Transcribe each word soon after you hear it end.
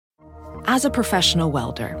As a professional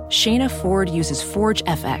welder, Shayna Ford uses Forge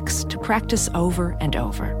FX to practice over and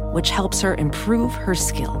over, which helps her improve her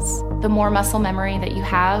skills. The more muscle memory that you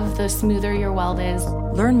have, the smoother your weld is.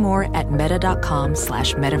 Learn more at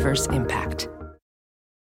meta.com/metaverse impact.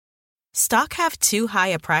 Stock have too high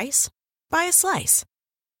a price? Buy a slice.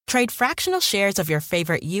 Trade fractional shares of your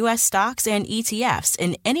favorite U.S. stocks and ETFs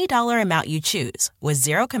in any dollar amount you choose with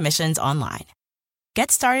zero commissions online. Get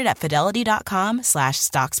started at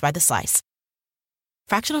Fidelity.com/stocks by the slice.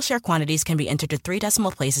 Fractional share quantities can be entered to 3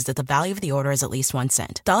 decimal places if the value of the order is at least 1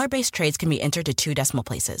 cent. Dollar-based trades can be entered to 2 decimal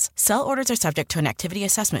places. Sell orders are subject to an activity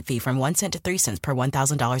assessment fee from 1 cent to 3 cents per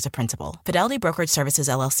 $1,000 of principal. Fidelity Brokerage Services,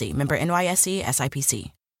 LLC. Member NYSE,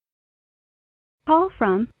 SIPC. Call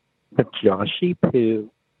from Joshy Poo.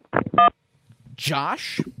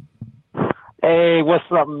 Josh? Hey, what's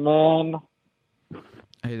up, man?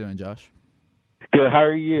 How you doing, Josh? Good. How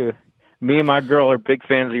are you? Me and my girl are big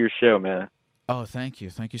fans of your show, man. Oh, thank you.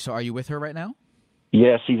 Thank you. So are you with her right now?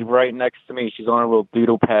 Yeah, she's right next to me. She's on a little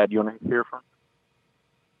doodle pad. You want to hear from her?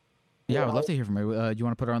 Yeah, I would love to hear from her. You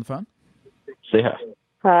want to put her on the phone? Say hi.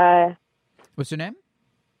 Hi, What's your name?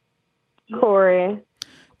 Corey.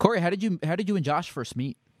 Corey, how did you and Josh first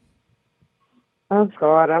meet? Oh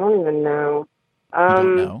God, I don't even know. You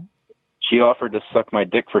don't know? She offered to suck my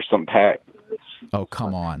dick for some pack. Oh,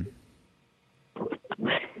 come on.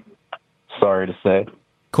 Sorry to say.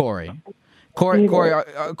 Corey, can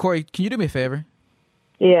you do me a favor?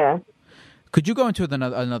 Yeah. Could you go into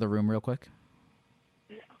another room real quick?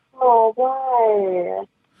 Oh, why?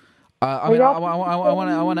 I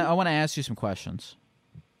want to ask you some questions.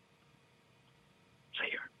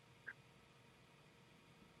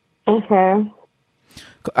 Okay.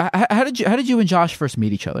 How did you and Josh first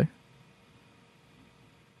meet each other?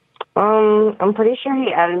 I'm pretty sure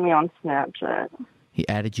he added me on Snapchat. He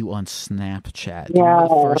added you on Snapchat. Yeah. Do you remember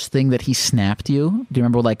the first thing that he snapped you? Do you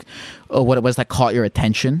remember what it was that caught your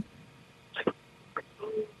attention?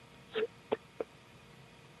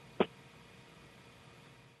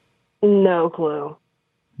 No clue.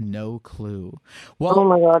 No clue. Well, Oh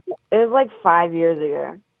my God, it was like 5 years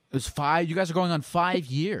ago. it was 5. You guys are going on 5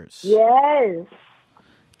 years. Yes.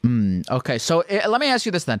 Okay, so let me ask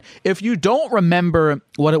you this then. If you don't remember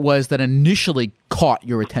what it was that initially caught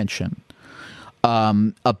your attention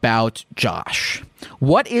about Josh,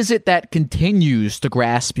 what is it that continues to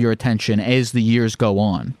grasp your attention as the years go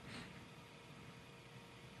on?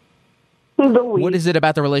 The weed. What is it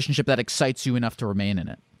about the relationship that excites you enough to remain in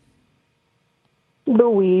it? The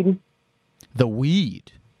weed. The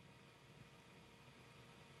weed.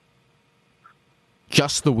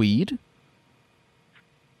 Just the weed?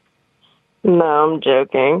 No, I'm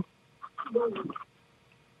joking.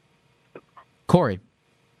 Corey,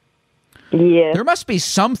 Yeah. there must be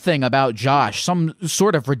something about Josh, some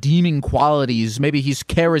sort of redeeming qualities. Maybe he's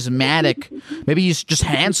charismatic. Maybe he's just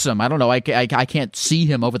handsome. I don't know. I can't see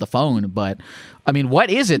him over the phone. But, I mean, what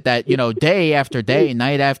is it that, day after day,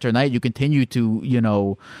 night after night, you continue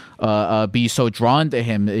to, be so drawn to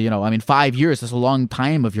him? 5 years, that's a long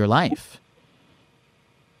time of your life.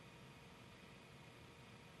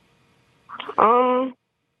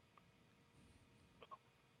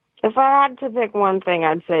 If I had to pick one thing,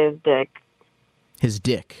 I'd say his dick. His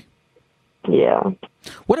dick. Yeah.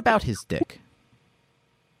 What about his dick?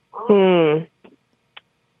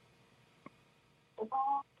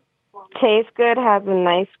 Tastes good, has a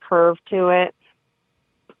nice curve to it.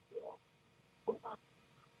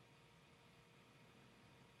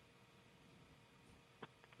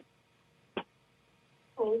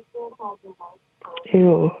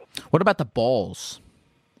 Ew. What about the balls?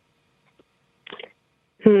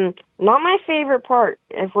 Not my favorite part,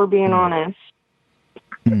 if we're being honest.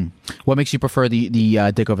 What makes you prefer the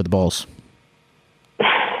dick over the balls?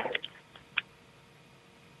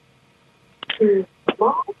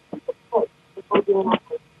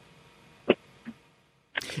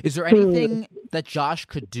 Is there anything that Josh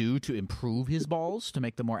could do to improve his balls to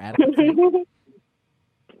make them more adequate for you?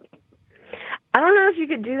 I don't know if you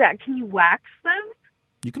could do that. Can you wax them?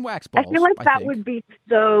 You can wax balls. I feel like that think. would be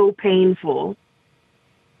so painful.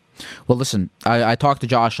 Well, listen, I talked to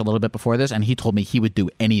Josh a little bit before this, and he told me he would do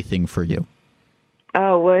anything for you.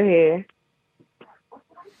 Oh, would he?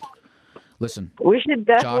 Listen. We should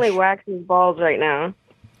definitely Josh, wax his balls right now.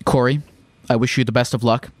 Corey, I wish you the best of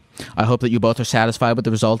luck. I hope that you both are satisfied with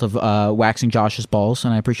the result of waxing Josh's balls,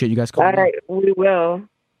 and I appreciate you guys calling. All right, we will.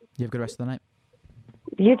 You have a good rest of the night.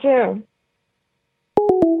 You too.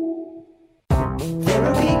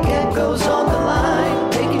 Therapy Get-Go's on the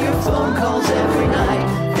line, taking your phone calls every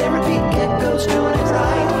night. Therapy Get-Go's doing it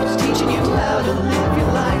right, teaching you how to live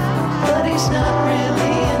your life, but he's not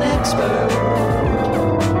really an expert.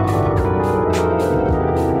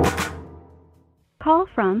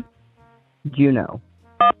 Juno.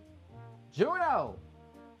 Juno!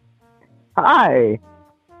 Hi.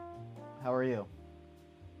 How are you?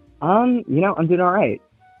 I'm doing all right.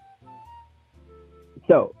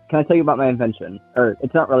 So, can I tell you about my invention? Or,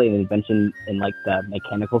 it's not really an invention in, like, the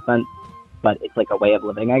mechanical sense, but it's like a way of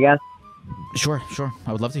living, I guess. Sure.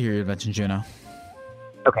 I would love to hear your invention, Juno.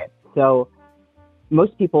 Okay, so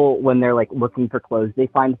most people, when they're, like, looking for clothes, they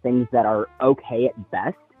find things that are okay at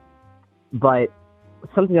best, but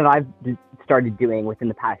something that I've started doing within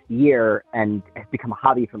the past year and has become a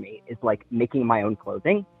hobby for me is, like, making my own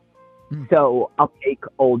clothing. So I'll take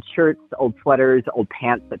old shirts, old sweaters, old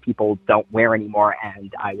pants that people don't wear anymore,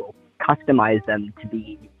 and I will customize them to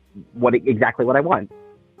be exactly what I want.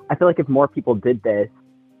 I feel like if more people did this,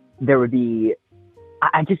 there would be...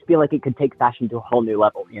 I just feel like it could take fashion to a whole new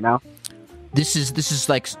level, you know? This is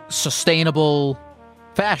like sustainable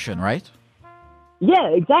fashion, right? Yeah,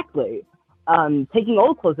 exactly. Taking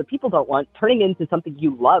old clothes that people don't want, turning into something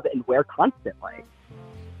you love and wear constantly.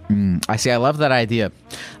 I see. I love that idea.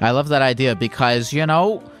 I love that idea because,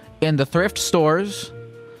 in the thrift stores,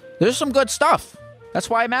 there's some good stuff. That's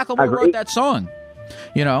why Macklemore wrote that song.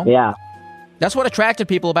 Yeah. That's what attracted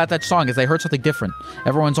people about that song is they heard something different.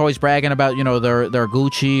 Everyone's always bragging about, their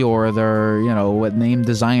Gucci or their, what name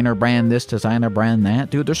designer brand this, designer brand that.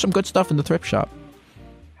 Dude, there's some good stuff in the thrift shop.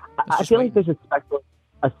 I feel like there's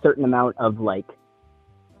a certain amount of, like,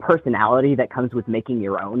 personality that comes with making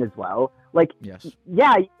your own as well. Like, yes.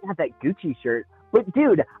 Yeah, you can have that Gucci shirt, but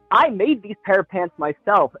dude, I made these pair of pants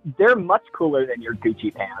myself. They're much cooler than your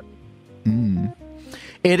Gucci pants.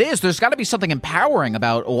 It is. There's got to be something empowering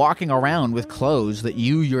about walking around with clothes that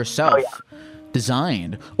you yourself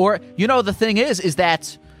designed. Or, the thing is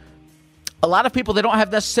that a lot of people, they don't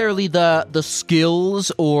have necessarily the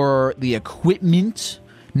skills or the equipment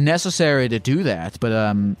necessary to do that. But,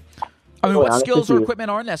 what skills or equipment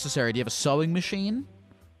are necessary? Do you have a sewing machine?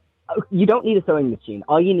 You don't need a sewing machine.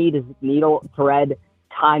 All you need is needle, thread,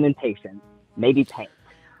 time, and maybe paint.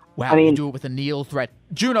 Wow, you do it with a needle thread.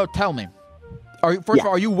 Juno, tell me. First of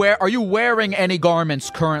all, are you wearing any garments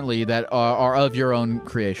currently that are of your own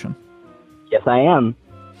creation? Yes, I am.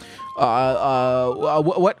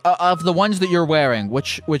 What of the ones that you're wearing?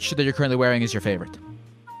 Which that you're currently wearing is your favorite?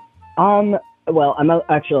 Well, I'm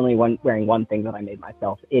actually only wearing one thing that I made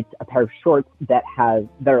myself. It's a pair of shorts that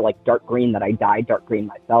are like dark green that I dyed dark green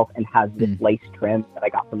myself and has this lace trim that I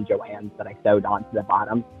got from Joann's that I sewed onto the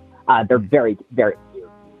bottom. They're very, very cute.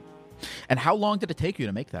 And how long did it take you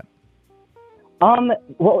to make that?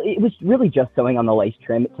 Well, it was really just sewing on the lace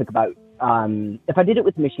trim. It took about, if I did it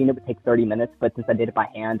with the machine, it would take 30 minutes. But since I did it by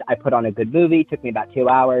hand, I put on a good movie. It took me about 2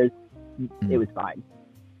 hours. It was fine.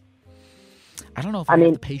 I don't know if I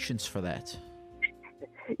have the patience for that.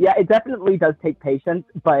 Yeah, it definitely does take patience,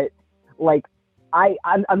 but like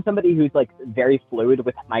I'm somebody who's like very fluid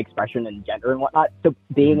with my expression and gender and whatnot. So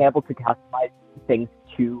being able to customize things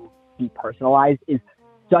to be personalized is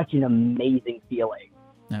such an amazing feeling.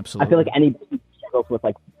 Absolutely. I feel like anybody who struggles with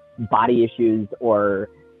like body issues or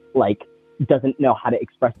like doesn't know how to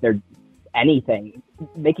express their anything,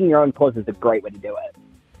 making your own clothes is a great way to do it.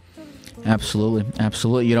 Absolutely.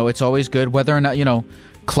 It's always good whether or not,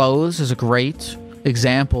 clothes is a great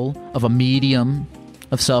example of a medium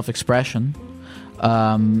of self-expression.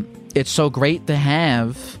 It's so great to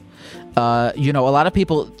have, a lot of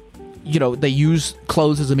people, they use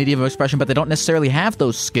clothes as a medium of expression, but they don't necessarily have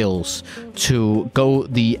those skills to go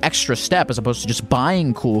the extra step as opposed to just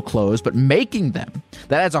buying cool clothes, but making them.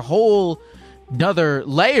 That adds a whole another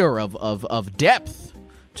layer of depth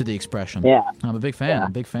to the expression. Yeah. I'm a big fan. Yeah. I'm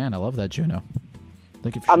a big fan. I love that, Juno.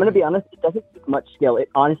 I'm going to be honest, it doesn't take much skill. It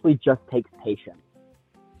honestly just takes patience.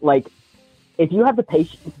 Like, if you have the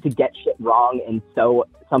patience to get shit wrong and sew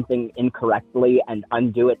something incorrectly and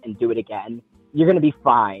undo it and do it again, you're going to be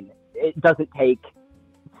fine. It doesn't take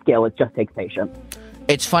skill. It just takes patience.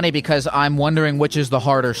 It's funny because I'm wondering which is the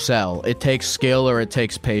harder sell. It takes skill or it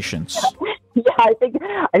takes patience. Yeah, I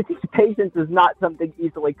think patience is not something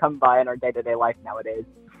easily come by in our day-to-day life nowadays.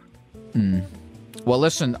 Well,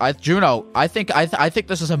 listen, Juno, I think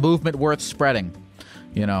this is a movement worth spreading.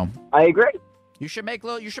 I agree. You should make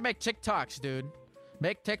TikToks, dude.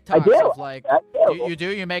 Make TikToks. I do. Of like I do. You do.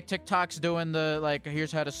 You make TikToks doing the like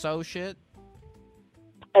here's how to sew shit.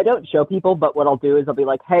 I don't show people, but what I'll do is I'll be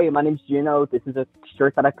like, hey, my name's Juno. This is a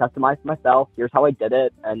shirt that I customized myself. Here's how I did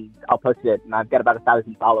it, and I'll post it. And I've got about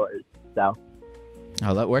 1,000 followers. So.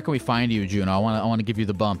 Where can we find you, Juno? I want to give you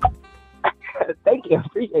the bump. Thank you.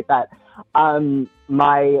 Appreciate that.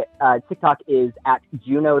 My TikTok is at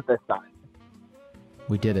Juno the Sun.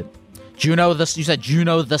 We did it. You said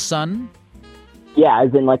Juno the Sun? Yeah,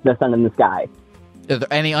 as in like the sun in the sky. Are there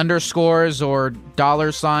any underscores or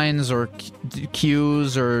dollar signs or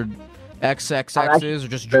Q's or XXX's or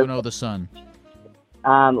just Juno the Sun?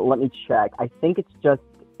 Let me check. I think it's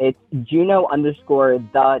Juno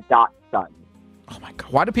 _the.sun. Oh my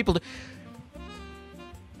God! Why do people?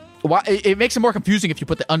 Why it makes it more confusing if you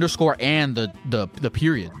put the underscore and the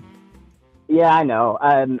period. Yeah, I know.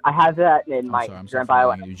 I have that in my Instagram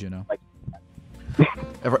bio. You, Juno.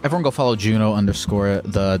 Everyone go follow Juno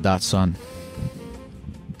 _the.sun.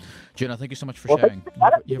 Juno, thank you so much for sharing.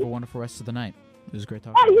 You have a wonderful rest of the night. It was great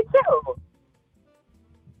talking. Yeah, you too.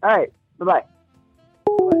 All right. Bye-bye.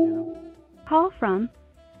 Bye, Juno. Call from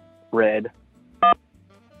Red.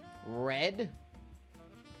 Red?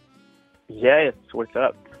 Yes, what's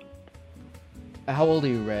up? How old are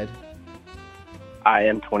you, Red? I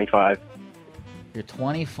am 25. You're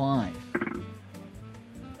 25.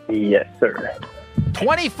 Yes, sir.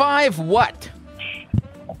 25 what?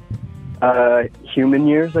 Human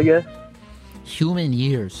years, I guess. Human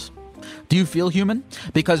years. Do you feel human?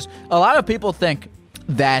 Because a lot of people think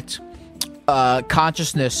that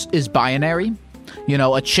consciousness is binary. You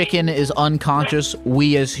know, a chicken is unconscious.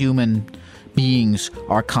 We as human beings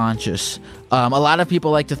are conscious. A lot of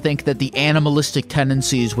people like to think that the animalistic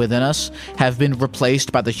tendencies within us have been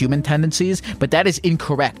replaced by the human tendencies, but that is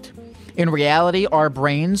incorrect. In reality, our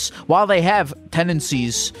brains, while they have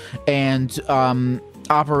tendencies and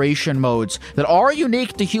operation modes that are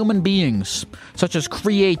unique to human beings, such as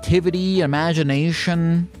creativity,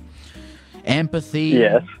 imagination, empathy.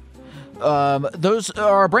 Yes.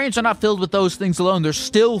 Our brains are not filled with those things alone. They're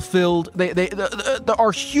still filled.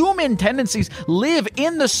 Our human tendencies live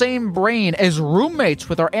in the same brain as roommates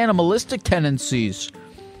with our animalistic tendencies.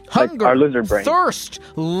 Hunger, like our lizard brain. Thirst,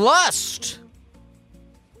 lust.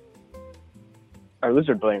 Our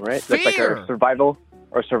lizard brain, right? Fear. That's like our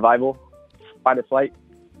survival, fight or flight.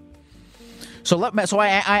 So I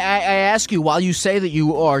ask you, while you say that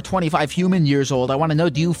you are 25 human years old, I want to know,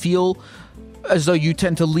 do you feel as though you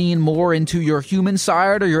tend to lean more into your human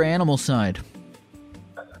side or your animal side?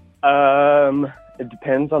 It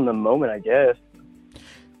depends on the moment, I guess.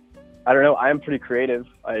 I don't know. I am pretty creative.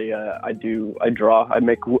 I draw. I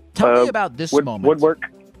make. Tell me about this moment. Woodwork.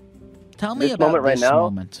 Tell me this about moment right this now.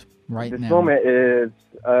 Moment right this now. moment is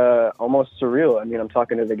almost surreal. I mean, I'm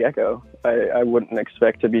talking to the gecko. I wouldn't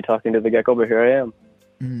expect to be talking to the gecko, but here I am.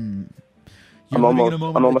 You're living in a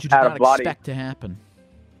moment I'm almost that you did out not of body. Expect to happen.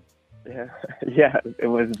 Yeah, yeah. It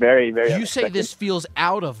was very, very. You say unexpected. this feels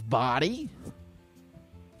out of body?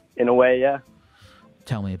 In a way, yeah.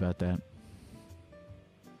 Tell me about that.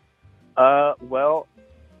 Well,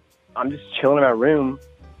 I'm just chilling in my room,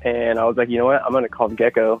 and I was like, you know what? I'm gonna call the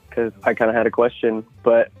gecko because I kind of had a question,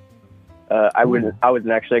 but I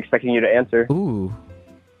wasn't actually expecting you to answer. Ooh.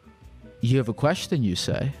 You have a question, you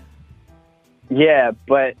say? Yeah,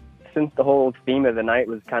 but since the whole theme of the night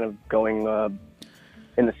was kind of going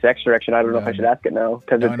in the sex direction, I don't know if I should ask it now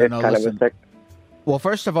because it's kind of a sex. Well,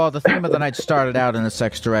 first of all, the theme of the night started out in a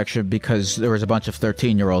sex direction because there was a bunch of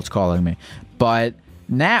 13-year-olds calling me. But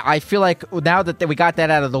now I feel like now that we got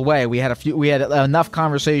that out of the way, we had enough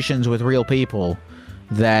conversations with real people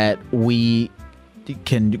that we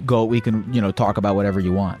can talk about whatever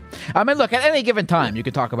you want. I mean, look, at any given time you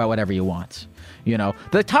can talk about whatever you want. You know,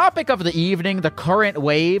 the topic of the evening, the current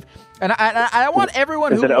wave, and I want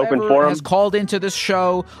everyone who has called into this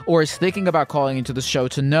show or is thinking about calling into the show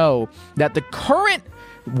to know that the current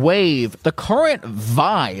wave, the current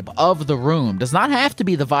vibe of the room does not have to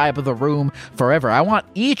be the vibe of the room forever. I want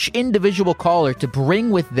each individual caller to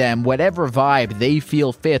bring with them whatever vibe they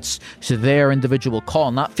feel fits to their individual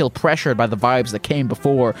call, not feel pressured by the vibes that came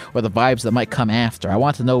before or the vibes that might come after. I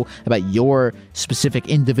want to know about your specific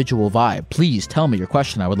individual vibe. Please tell me your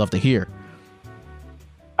question. I would love to hear.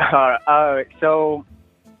 So,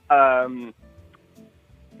 a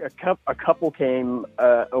couple came.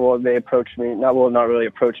 They approached me. Not really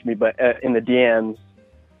approached me, but in the DMs,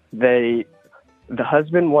 the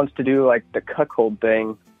husband wants to do like the cuckold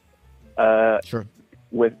thing. Sure.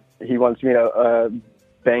 He wants me to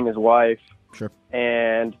bang his wife. Sure.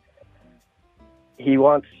 And he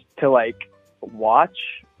wants to like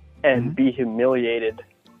watch and be humiliated,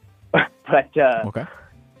 but okay.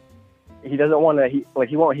 He doesn't want to. He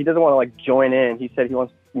doesn't want to like join in. He said he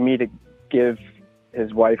wants me to give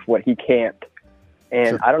his wife what he can't, and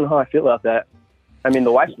Sure. I don't know how I feel about that. I mean,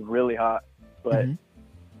 the wife's really hot, but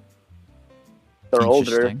they're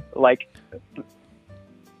older, like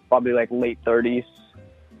probably like late 30s.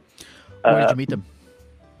 Where did you meet them?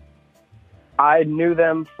 I knew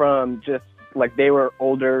them from just like they were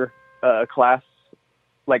older class,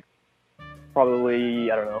 like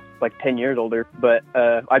probably, I don't know, like 10 years older. But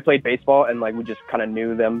I played baseball, and like we just kind of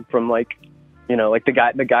knew them from like, you know, like the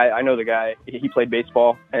guy. I know the guy. He played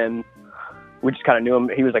baseball, and we just kind of knew him.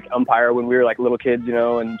 He was like umpire when we were like little kids, you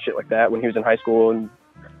know, and shit like that when he was in high school. And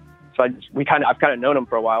so I've kind of known him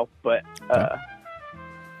for a while, but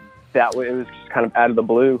that way it was just kind of out of the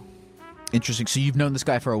blue. Interesting. So you've known this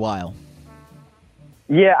guy for a while.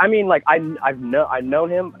 Yeah, I mean, like I've known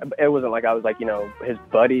him. It wasn't like I was like, you know, his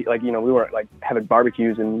buddy. Like, you know, we weren't like having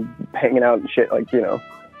barbecues and hanging out and shit. Like, you know,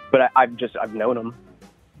 but I've known him.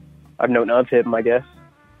 I've known of him, I guess.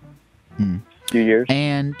 A few years.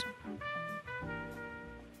 And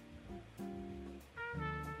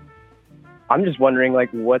I'm just wondering, like,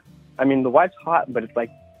 what? I mean, the wife's hot, but it's like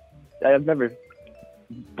I've never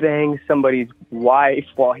banged somebody's wife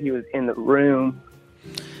while he was in the room.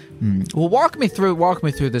 Well, walk me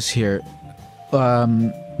through this here.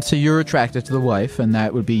 So you're attracted to the wife, and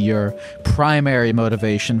that would be your primary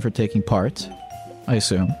motivation for taking part, I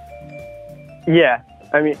assume. Yeah,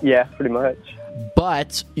 I mean, yeah, pretty much.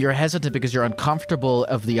 But you're hesitant because you're uncomfortable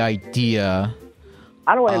of the idea.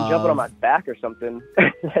 I don't want him jumping on my back or something.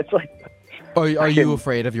 That's like. Are you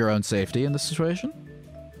afraid of your own safety in this situation?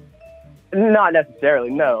 Not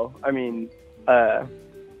necessarily. No. I mean,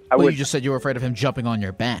 you just said you were afraid of him jumping on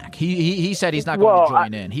your back. He said he's not going to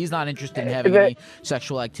join in. He's not interested in having any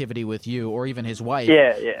sexual activity with you or even his wife.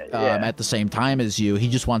 At the same time as you. He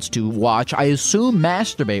just wants to watch. I assume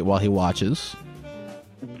masturbate while he watches.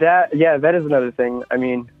 That is another thing. I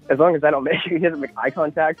mean, as long as he doesn't make eye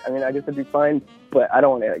contact. I mean, I guess it'd be fine. But I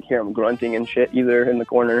don't want to like hear him grunting and shit either in the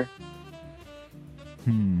corner.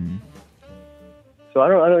 So I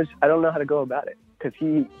don't know how to go about it because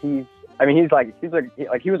he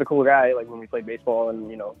was a cool guy like when we played baseball and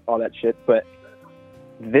you know all that shit. But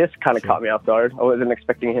this kind of caught me off guard. I wasn't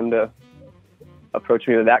expecting him to approach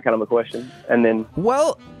me with that kind of a question. And then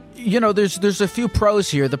you know, there's a few pros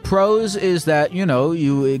here. The pros is that, you know,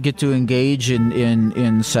 you get to engage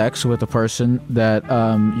in sex with a person that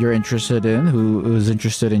you're interested in, who is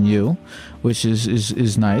interested in you, which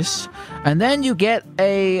is nice. And then you get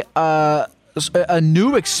a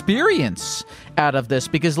new experience out of this,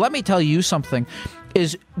 because let me tell you something,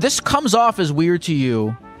 is this comes off as weird to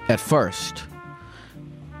you at first.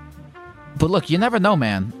 But look, you never know,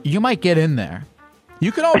 man. You might get in there.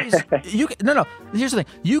 You can always here's the thing.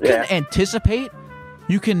 You can anticipate,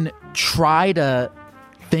 you can try to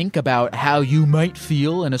think about how you might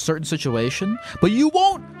feel in a certain situation, but you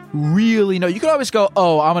won't really know. You can always go,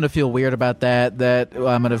 "Oh, I'm going to feel weird about that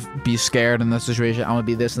I'm going to be scared in this situation. I'm going to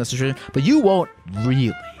be this in this situation." But you won't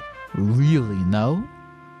really know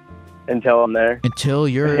until I'm there. Until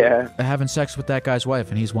you're having sex with that guy's wife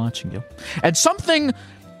and he's watching you. And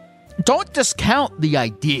don't discount the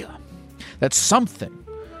idea that something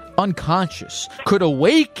unconscious could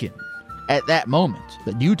awaken at that moment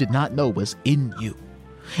that you did not know was in you.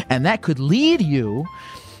 And that could lead you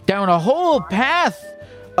down a whole path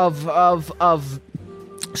of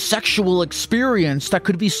sexual experience that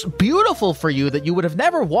could be beautiful for you that you would have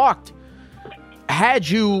never walked had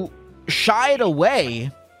you shied away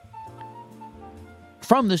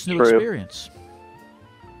from this new experience.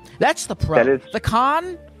 That's the pro.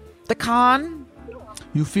 The con,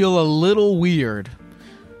 you feel a little weird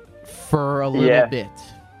for a little bit.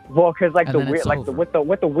 Well, because like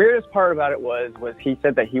what the weirdest part about it was he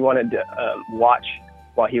said that he wanted to watch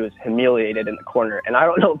while he was humiliated in the corner, and I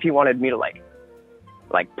don't know if he wanted me to like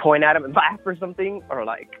point at him and laugh or something, or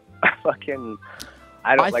like fucking.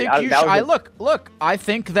 I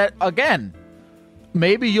think that again.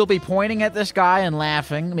 Maybe you'll be pointing at this guy and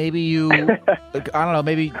laughing. Maybe you, I don't know,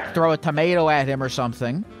 maybe throw a tomato at him or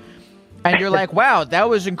something. And you're like, wow, that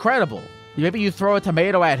was incredible. Maybe you throw a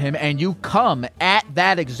tomato at him and you come at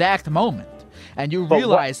that exact moment. And you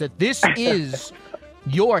realize that this is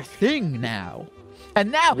your thing now.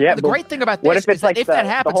 And now, the great thing about this is that if that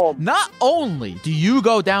happens, not only do you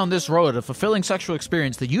go down this road of fulfilling sexual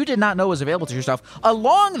experience that you did not know was available to yourself,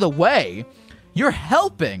 along the way, you're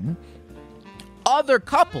helping other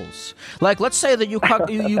couples. Like, let's say that you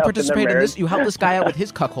participate in this, you help this guy out with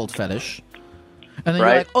his cuckold fetish. And then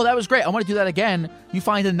you're like, oh, that was great. I want to do that again. You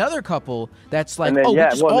find another couple that's like,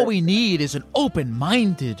 all we need is an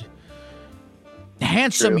open-minded,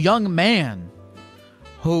 handsome young man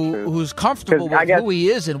who's comfortable with who he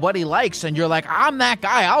is and what he likes. And you're like, I'm that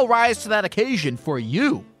guy. I'll rise to that occasion for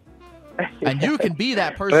you. And you can be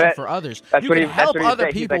that person for others. You can help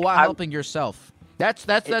other people while helping yourself. That's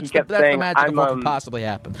the magic of what can possibly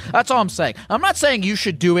happen. That's all I'm saying. I'm not saying you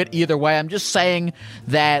should do it either way. I'm just saying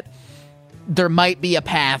that there might be a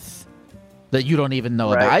path that you don't even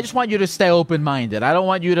know about. Right. I just want you to stay open-minded. I don't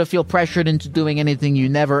want you to feel pressured into doing anything you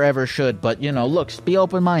never, ever should. But, look, be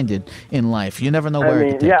open-minded in life. You never know where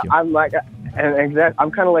it could take you. I'm like, and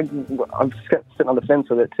I'm kind of like, I'm sitting on the fence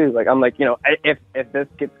with it, too. Like, I'm like, if this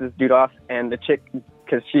gets this dude off and the chick,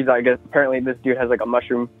 because she's, I guess, apparently this dude has like a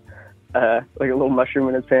mushroom, like a little mushroom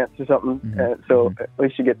in his pants or something. And so at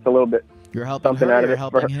least she gets a little bit You're helping something her, out of you're it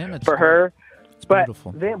helping him. It's for her. It's But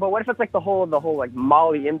beautiful. what if it's like the whole like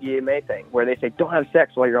Molly MDMA thing where they say don't have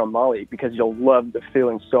sex while you're on Molly because you'll love the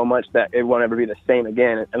feeling so much that it won't ever be the same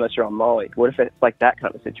again unless you're on Molly? What if it's like that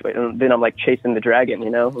kind of situation? And then I'm like chasing the dragon,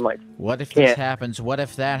 I'm like, what if this happens? What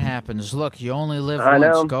if that happens? Look, you only live I once.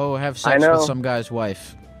 know. Go have sex with some guy's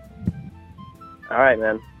wife. All right,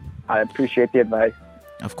 man. I appreciate the advice.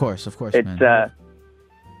 Of course, It's man.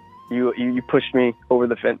 You pushed me over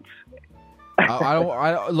the fence. I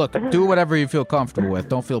don't look. Do whatever you feel comfortable with.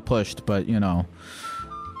 Don't feel pushed, but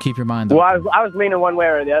keep your mind. Well, open. I was leaning one way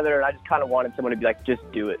or the other, and I just kind of wanted someone to be like, just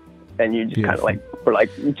do it, and you just kind of were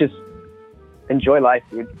like, just enjoy life,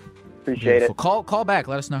 dude. Appreciate it. Call back.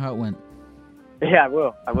 Let us know how it went. Yeah, I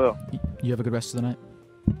will. You have a good rest of the night.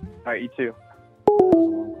 All right, you too.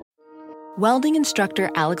 Welding instructor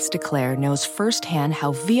Alex DeClaire knows firsthand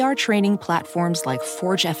how VR training platforms like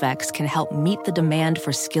ForgeFX can help meet the demand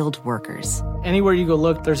for skilled workers. Anywhere you go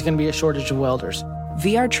look, there's going to be a shortage of welders.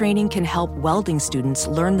 VR training can help welding students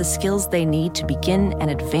learn the skills they need to begin and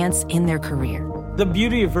advance in their career. The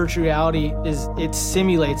beauty of virtual reality is it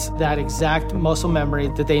simulates that exact muscle memory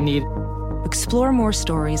that they need. Explore more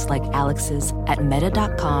stories like Alex's at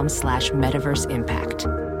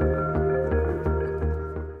meta.com/metaverseimpact.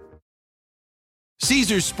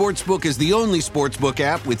 Caesars Sportsbook is the only sportsbook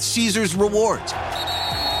app with Caesars Rewards.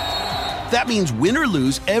 That means win or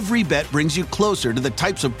lose, every bet brings you closer to the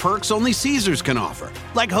types of perks only Caesars can offer,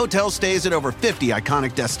 like hotel stays at over 50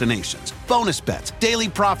 iconic destinations, bonus bets, daily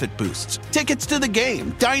profit boosts, tickets to the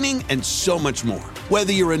game, dining, and so much more.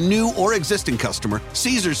 Whether you're a new or existing customer,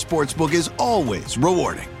 Caesars Sportsbook is always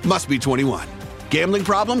rewarding. Must be 21. Gambling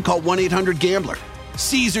problem? Call 1-800-GAMBLER.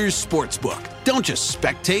 Caesars Sportsbook. Don't just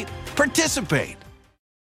spectate, participate.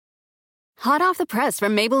 Hot off the press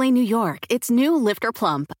from Maybelline, New York, it's new Lifter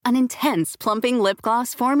Plump, an intense plumping lip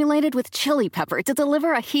gloss formulated with chili pepper to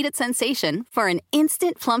deliver a heated sensation for an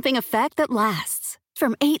instant plumping effect that lasts.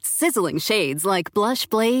 From 8 sizzling shades like Blush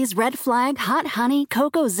Blaze, Red Flag, Hot Honey,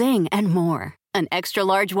 Cocoa Zing, and more. An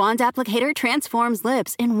extra-large wand applicator transforms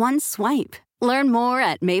lips in one swipe. Learn more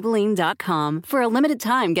at Maybelline.com. For a limited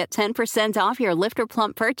time, get 10% off your Lifter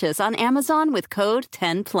Plump purchase on Amazon with code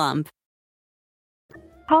 10PLUMP.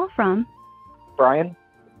 Call from Brian.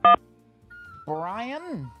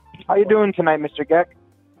 Brian? How you doing tonight, Mr. Geck?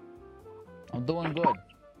 I'm doing good.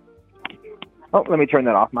 Oh, let me turn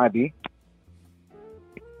that off, my B.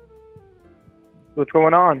 What's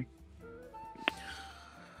going on?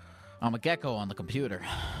 I'm a gecko on the computer.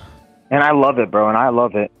 And I love it, bro, and I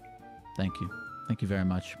love it. Thank you. Thank you very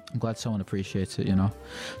much. I'm glad someone appreciates it,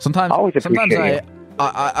 Sometimes, Always appreciate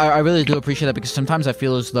I really do appreciate that because sometimes I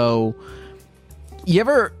feel as though... You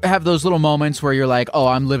ever have those little moments where you're like, oh,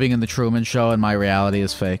 I'm living in the Truman Show and my reality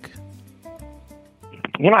is fake?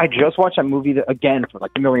 I just watched that movie again for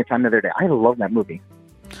like the millionth time the other day. I love that movie.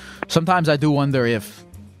 Sometimes I do wonder if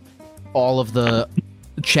all of the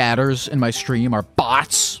chatters in my stream are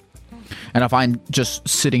bots and if I'm just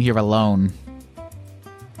sitting here alone.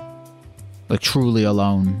 Like, truly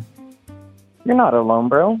alone. You're not alone,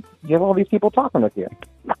 bro. You have all these people talking with you.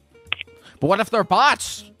 But what if they're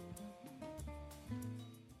bots?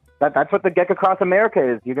 That's what the Geck Across America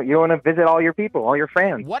is. You want to visit all your people, all your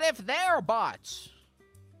fans. What if they're bots?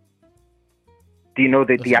 Do you know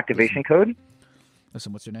the activation code?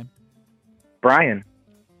 Listen, what's your name? Brian.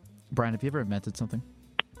 Brian, have you ever invented something?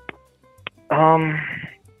 I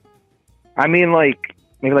mean, like,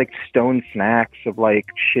 maybe like stone snacks of like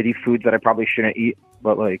shitty foods that I probably shouldn't eat,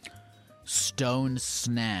 but like... Stone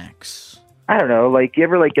snacks. I don't know, like, you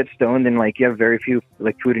ever, like, get stoned and, like, you have very few,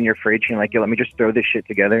 like, food in your fridge and, like, let me just throw this shit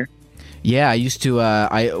together? Yeah, I used to,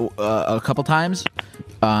 a couple times,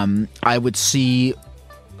 I would see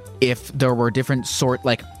if there were different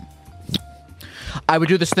I would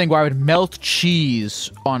do this thing where I would melt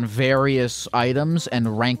cheese on various items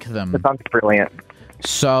and rank them. That sounds brilliant.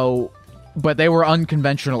 So, but they were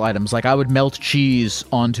unconventional items. Like, I would melt cheese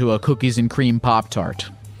onto a cookies and cream Pop-Tart.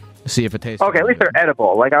 See if it tastes okay, at least they're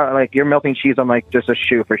edible. Like you're melting cheese on like just a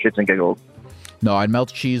shoe for shits and giggles. No, I'd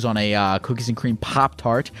melt cheese on a cookies and cream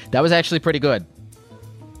Pop-Tart. That was actually pretty good.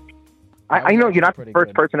 I know you're not the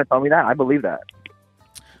first person to tell me that. I believe that.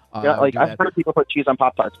 I've heard people put cheese on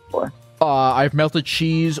Pop-Tarts before. I've melted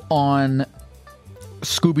cheese on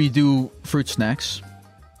Scooby-Doo fruit snacks.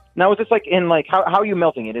 Now, is this like in like how are you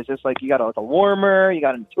melting it? Is this like you got like a warmer, you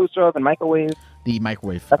got a toaster oven, microwave? The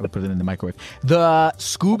microwave. I would put it in the microwave. The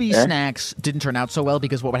Scooby snacks didn't turn out so well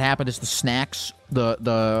because what would happen is the snacks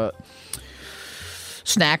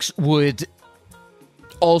would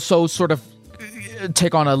also sort of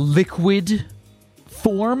take on a liquid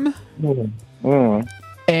form,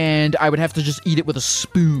 and I would have to just eat it with a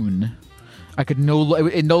spoon. It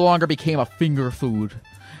no longer became a finger food.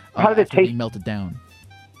 How did it taste? Being melted down.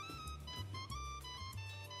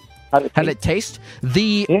 How did it taste?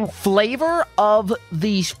 The flavor of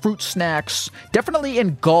these fruit snacks definitely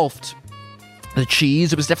engulfed the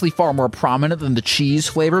cheese. It was definitely far more prominent than the cheese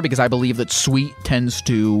flavor because I believe that sweet tends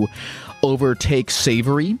to overtake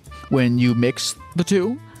savory when you mix the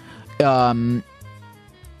two. And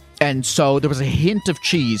so there was a hint of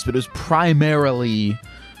cheese, but it was primarily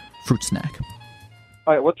fruit snack.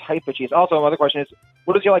 All right, what type of cheese? Also, another question is,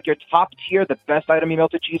 what is your top tier, the best item you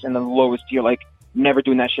melted cheese, and the lowest tier, like never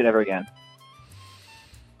doing that shit ever again?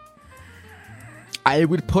 I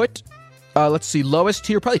would put, let's see, lowest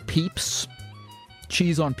tier, probably Peeps.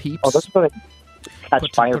 Cheese on Peeps. Oh, that's what Put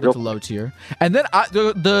it to low tier. And then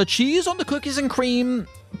the cheese on the cookies and cream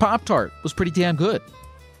Pop-Tart was pretty damn good.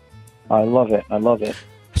 I love it. I love it.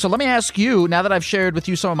 So let me ask you, now that I've shared with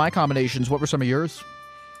you some of my combinations, what were some of yours?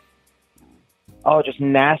 Oh, just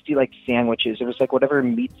nasty, like, sandwiches. It was, like, whatever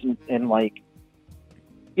meats and like...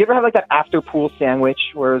 You ever have, like, that after-pool sandwich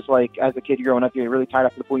where it's, like, as a kid growing up, you're really tired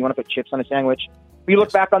after the pool, you want to put chips on a sandwich? But you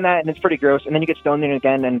look back on that, and it's pretty gross, and then you get stoned in it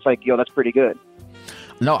again, and it's like, yo, that's pretty good.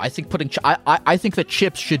 No, I think I think that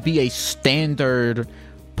chips should be a standard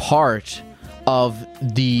part of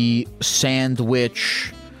the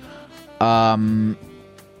sandwich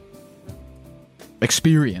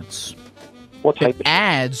experience. What type? It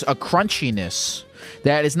adds a crunchiness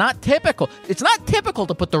that is not typical. It's not typical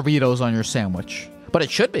to put Doritos on your sandwich, but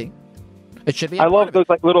it should be. It should be. I love those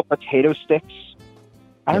like little potato sticks.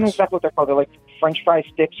 I don't know exactly what they're called. They're like French fry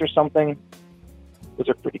sticks or something. Those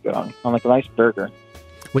are pretty good on like a nice burger.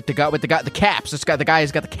 With the caps. The guy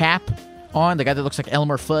has got the cap on. The guy that looks like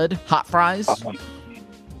Elmer Fudd. Hot fries.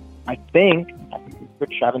 I think. I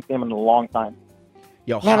haven't seen him in a long time.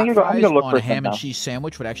 Yo, Man, hot fries look on a ham and cheese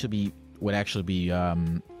sandwich would actually be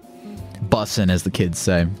bussin', as the kids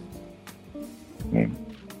say. Is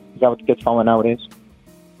that what the kids call it nowadays?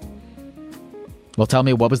 Well, tell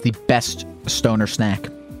me, what was the best stoner snack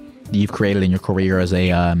that you've created in your career as a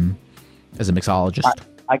mixologist?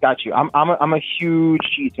 I got you. I'm a huge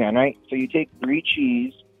cheese fan, right? So you take Brie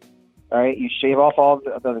cheese, all right? You shave off all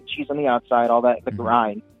the cheese on the outside, all that the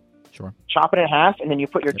rind. Sure. Chop it in half, and then you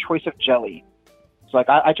put your choice of jelly. So like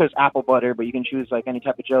I chose apple butter, but you can choose like any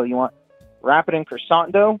type of jelly you want. Wrap it in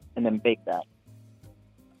croissant dough, and then bake that.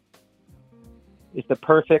 It's the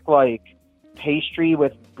perfect like pastry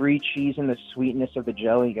with Brie cheese and the sweetness of the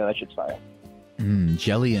jelly. Yeah, that shit's fire.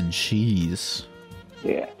 Jelly and cheese.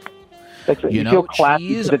 Yeah. You know,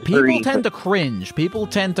 cheese, people tend to cringe. People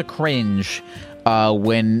tend to cringe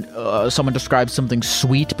when someone describes something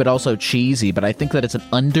sweet but also cheesy, but I think that it's an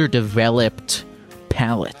underdeveloped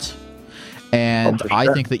palate. And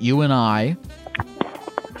I think that you and I,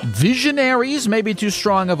 visionaries, may be too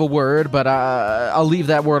strong of a word, but I'll leave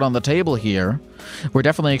that word on the table here. We're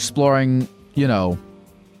definitely exploring,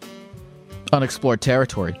 unexplored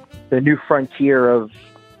territory. The new frontier of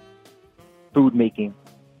food making.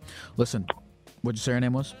 Listen, what'd you say your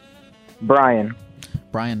name was? Brian.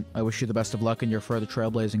 Brian, I wish you the best of luck in your further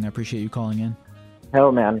trailblazing. I appreciate you calling in.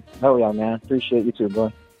 Hell yeah, man. Appreciate you too,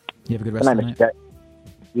 boy. You have a good rest of the night.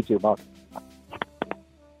 You too, boss.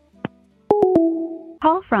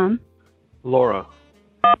 Call from Laura.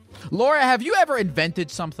 Laura, have you ever invented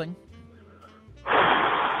something?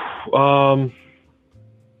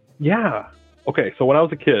 Yeah. Okay, so when I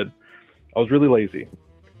was a kid, I was really lazy.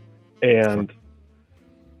 And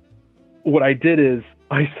what I did is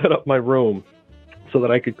I set up my room so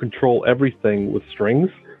that I could control everything with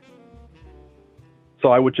strings. So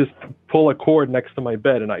I would just pull a cord next to my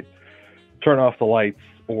bed and I'd turn off the lights,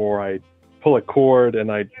 or I'd pull a cord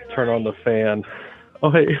and I'd turn on the fan.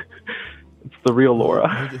 Oh, hey, it's the real Laura.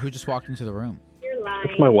 Who just walked into the room? You're lying.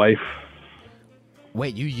 It's my wife.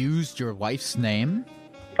 Wait, you used your wife's name?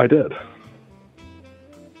 I did. Are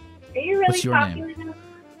you really What's your talking name? to him?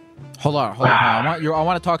 Hold on. I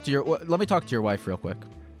want to talk to your. Let me talk to your wife real quick.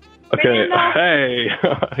 Okay. Hey,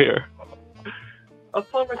 here. I'll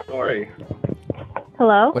tell my story.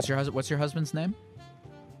 Hello? What's your husband's name?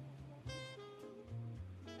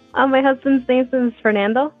 My husband's name is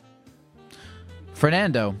Fernando.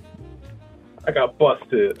 Fernando. I got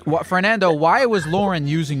busted. What, Fernando? Why was Lauren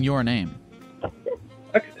using your name?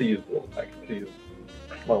 I could use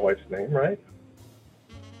my wife's name, right?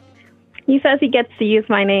 He says he gets to use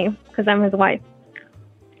my name because I'm his wife.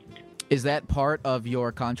 Is that part of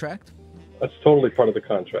your contract? That's totally part of the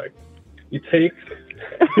contract. You take.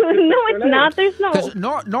 No, it's not. There's no. Because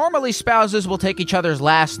normally spouses will take each other's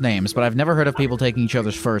last names, but I've never heard of people taking each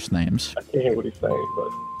other's first names. I can't hear what he's saying, but.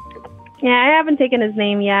 Yeah, I haven't taken his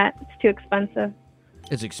name yet. It's too expensive.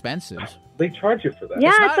 It's expensive. They charge you for that.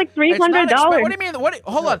 Yeah, it's like $300. What do you mean?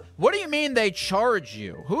 Hold on. What do you mean they charge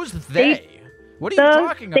you? Who's they? What are you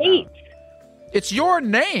talking about? It's your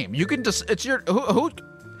name. You can just. It's your who.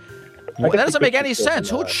 That doesn't make any sense.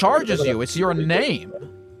 Who charges you? It's your name.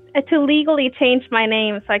 To legally change my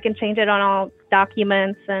name so I can change it on all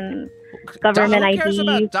documents and government IDs. Who cares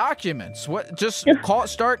about documents? What? Just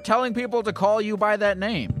start telling people to call you by that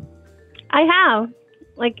name. I have,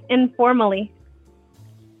 like, informally.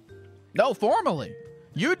 No, formally.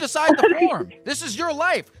 You decide the form. This is your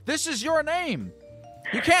life. This is your name.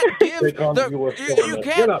 You can't give the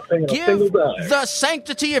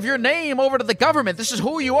sanctity of your name over to the government. This is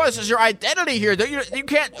who you are. This is your identity here. You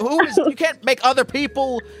can't make other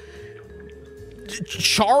people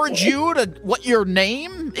charge you to what your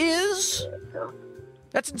name is.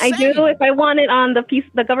 That's insane. I do if I want it on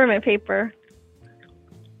the government paper.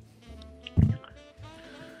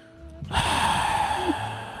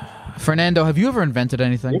 Fernando, have you ever invented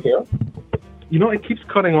anything? You know, it keeps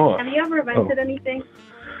cutting off. Have you ever invented anything?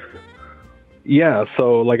 Yeah,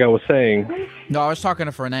 so like I was saying. No, I was talking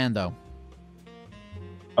to Fernando.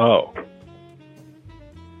 Oh.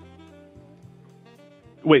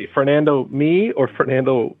 Wait, Fernando me or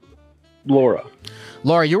Fernando Laura?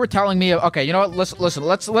 Laura, you were telling me. Okay, you know what? Listen.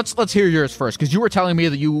 Let's hear yours first, because you were telling me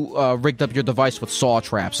that you rigged up your device with saw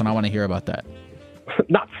traps, and I want to hear about that.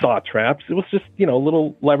 Not saw traps. It was just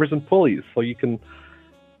little levers and pulleys, so you can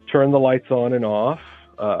turn the lights on and off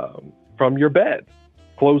from your bed.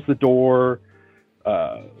 Close the door,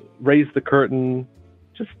 raise the curtain,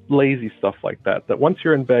 just lazy stuff like that. That once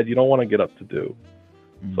you're in bed, you don't want to get up to do.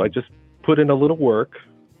 So I just put in a little work,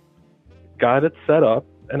 got it set up,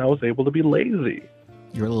 and I was able to be lazy.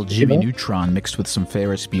 You're a little Jimmy Neutron mixed with some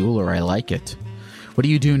Ferris Bueller. I like it. What do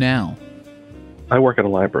you do now? I work at a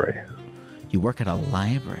library. You work at a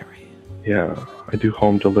library? Yeah, I do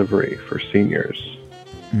home delivery for seniors.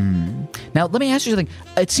 Now, let me ask you something.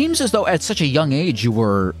 It seems as though at such a young age you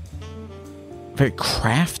were very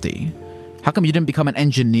crafty. How come you didn't become an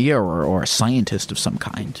engineer or a scientist of some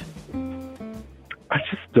kind? I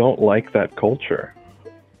just don't like that culture.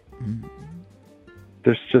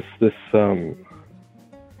 There's just this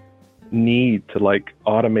need to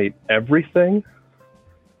automate everything.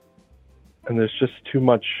 And there's just too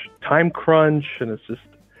much time crunch, and it's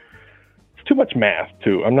too much math,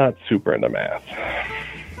 too. I'm not super into math.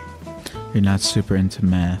 You're not super into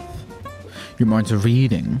math. You're more into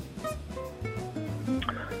reading.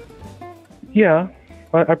 Yeah,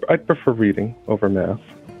 I prefer reading over math.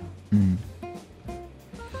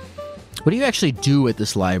 What do you actually do at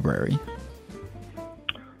this library?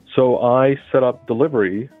 So I set up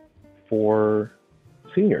delivery for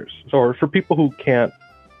seniors, or for people who can't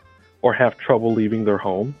or have trouble leaving their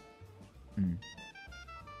home.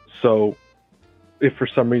 So if for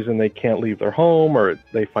some reason they can't leave their home or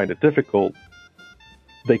they find it difficult,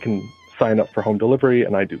 they can sign up for home delivery,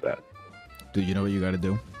 and I do that. Dude, you know what you gotta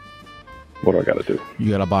do? What do I gotta do? You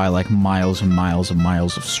gotta buy miles and miles and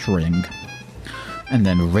miles of string, and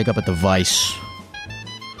then rig up a device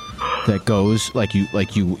that goes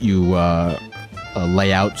you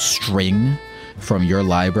lay out string from your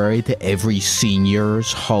library to every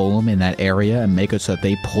senior's home in that area, and make it so that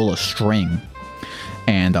they pull a string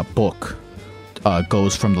and a book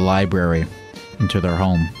goes from the library into their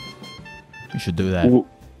home. You should do that.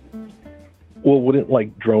 Well,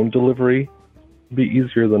 wouldn't drone delivery be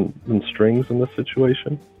easier than strings in this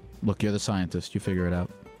situation? Look, you're the scientist. You figure it out.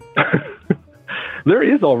 There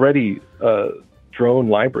is already drone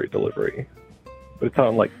library delivery, but it's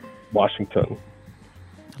out in Washington.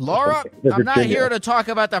 Laura, I'm not here to talk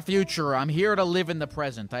about the future. I'm here to live in the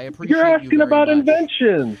present. I appreciate You're asking you about much.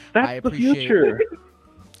 inventions. That's the future.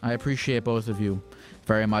 I appreciate both of you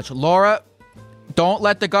very much. Laura, don't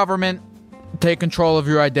let the government take control of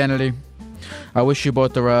your identity. I wish you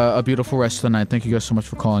both a beautiful rest of the night. Thank you guys so much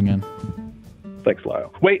for calling in. Thanks,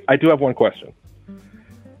 Lyle. Wait, I do have one question.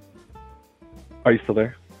 Are you still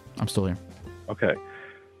there? I'm still here. Okay.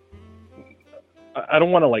 I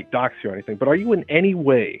don't want to dox you or anything, but are you in any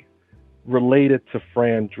way related to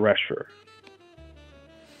Fran Drescher?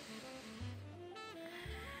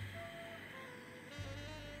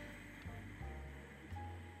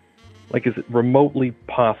 Is it remotely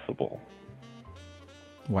possible?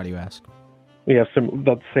 Why do you ask? We have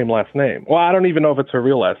the same last name. Well, I don't even know if it's her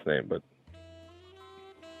real last name, but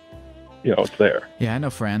it's there. Yeah, I know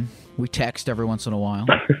Fran. We text every once in a while.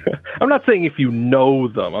 I'm not saying if you know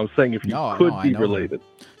them. I'm saying if you could be related.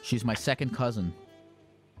 Her. She's my second cousin.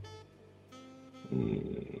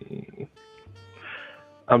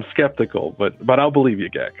 I'm skeptical, but I'll believe you,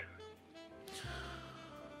 Gek.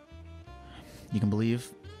 You can believe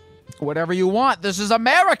whatever you want. This is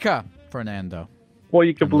America, Fernando. Well,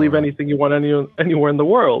 you can believe anything you want anywhere in the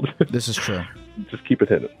world. This is true. Just keep it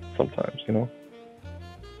hidden sometimes, All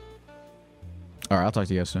right, I'll talk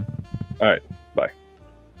to you guys soon. All right, bye.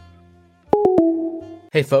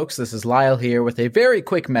 Hey, folks, this is Lyle here with a very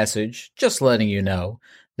quick message, just letting you know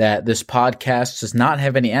that this podcast does not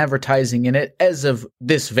have any advertising in it as of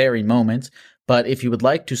this very moment, but if you would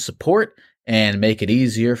like to support and make it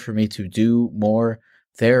easier for me to do more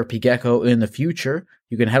Therapy Gecko in the future,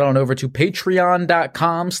 you can head on over to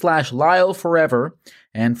patreon.com/LyleForever,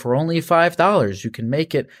 and for only $5, you can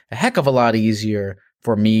make it a heck of a lot easier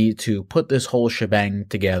for me to put this whole shebang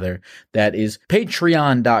together. That is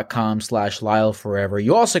patreon.com/LyleForever.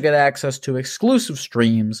 You also get access to exclusive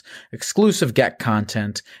streams, exclusive Gek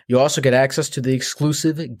content. You also get access to the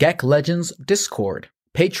exclusive Gek Legends Discord.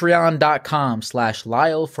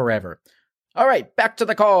 Patreon.com/LyleForever. All right, back to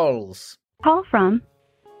the calls. Call from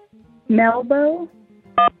Melbo.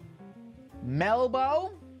 Melbo?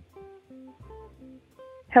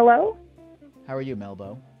 Hello? How are you,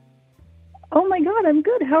 Melbo? Oh my god, I'm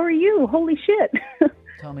good. How are you? Holy shit.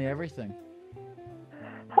 Tell me everything.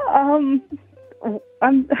 I'm so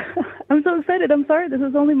excited. I'm sorry. This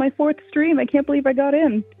is only my 4th stream. I can't believe I got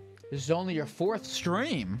in. This is only your 4th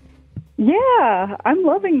stream? Yeah, I'm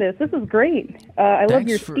loving this. This is great. I love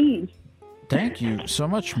your speed. Thank you so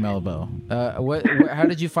much, Melbo. How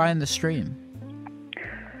did you find the stream?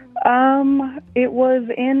 It was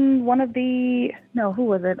in one of the... No, who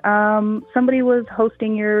was it? Somebody was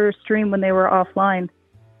hosting your stream when they were offline.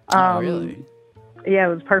 Oh, really? Yeah,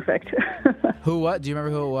 it was perfect. Who, what? Do you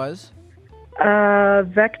remember who it was?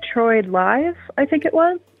 Vectroid Live, I think it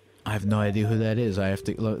was. I have no idea who that is. I have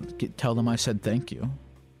to tell them I said thank you.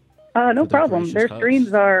 No problem. Their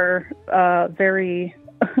streams are very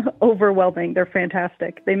overwhelming. They're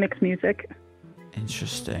fantastic. They mix music.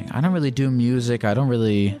 Interesting. I don't really do music. I don't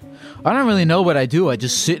really know what I do. I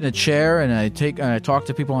just sit in a chair and I talk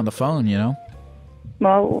to people on the phone,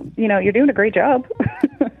 Well, you're doing a great job.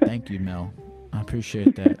 Thank you, Mel. I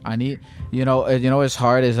appreciate that. I need, as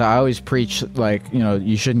hard as I always preach,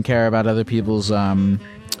 you shouldn't care about other people's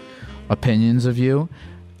opinions of you.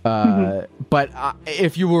 But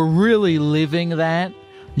if you were really living that,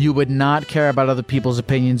 you would not care about other people's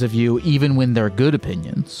opinions of you, even when they're good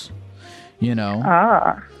opinions.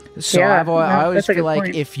 So yeah, I always feel like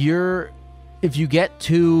point. if you get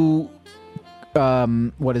too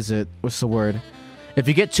what's the word? If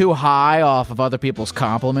you get too high off of other people's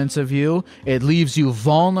compliments of you, it leaves you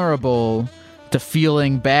vulnerable to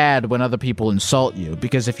feeling bad when other people insult you.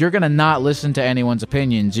 Because if you're going to not listen to anyone's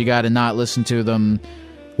opinions, you got to not listen to them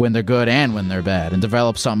when they're good and when they're bad, and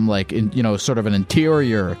develop something like, sort of an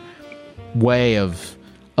interior way of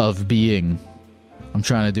being. I'm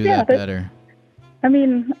trying to do that better. I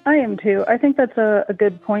mean, I am too. I think that's a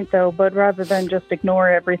good point, though. But rather than just ignore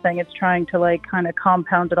everything, it's trying to kind of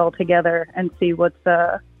compound it all together and see what's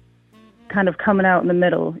kind of coming out in the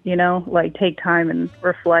middle. Take time and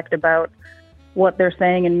reflect about what they're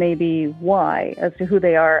saying and maybe why, as to who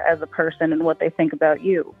they are as a person and what they think about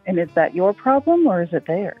you. And is that your problem or is it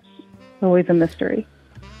theirs? Always a mystery.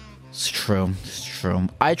 It's true.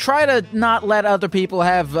 I try to not let other people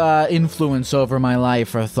have influence over my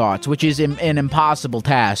life or thoughts, which is an impossible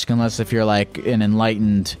task unless if you're like an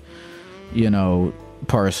enlightened,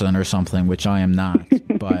 person or something, which I am not.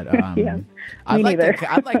 But yeah,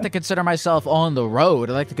 I'd like to consider myself on the road.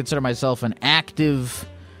 I'd like to consider myself an active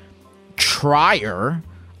trier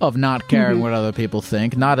of not caring what other people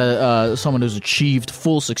think. Not someone who's achieved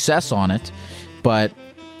full success on it, but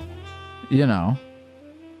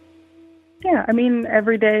Yeah, I mean,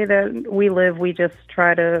 every day that we live, we just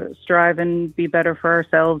try to strive and be better for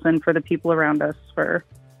ourselves and for the people around us.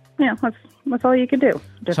 That's all you can do.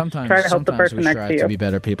 Just try to help the person next to you. Sometimes we strive to be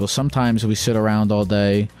better people. Sometimes we sit around all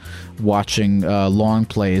day watching long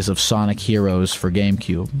plays of Sonic Heroes for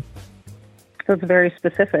GameCube. So it's very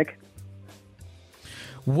specific.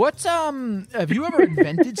 What, have you ever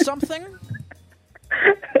invented something?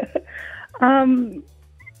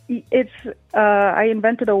 I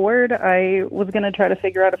invented a word. I was going to try to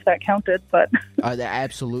figure out if that counted, but... That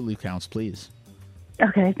absolutely counts, please.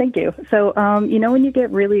 Okay, thank you. So, when you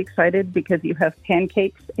get really excited because you have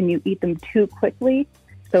pancakes and you eat them too quickly,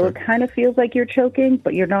 So it kind of feels like you're choking,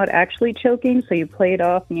 but you're not actually choking. So you play it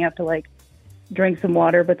off and you have to like drink some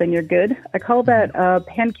water, but then you're good. I call that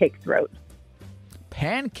pancake throat.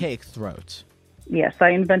 Pancake throat. Yes, I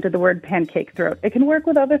invented the word pancake throat. It can work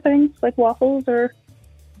with other things like waffles or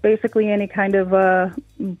basically any kind of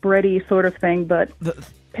bready sort of thing, but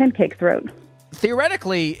pancake throat.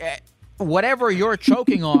 Theoretically, whatever you're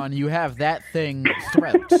choking on, you have that thing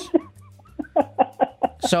throat.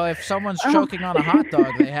 So if someone's choking on a hot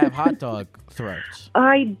dog, they have hot dog throats.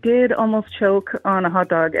 I did almost choke on a hot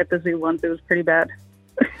dog at the zoo once. It was pretty bad.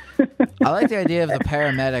 I like the idea of the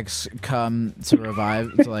paramedics come to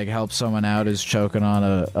revive, to like help someone out who's choking on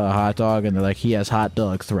a hot dog, and they're like, he has hot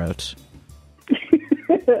dog throat.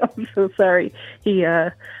 I'm so sorry. He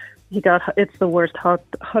got, it's the worst hot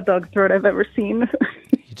dog throat I've ever seen.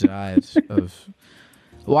 He died of...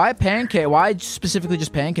 Why pancake? Why specifically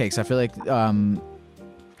just pancakes? I feel like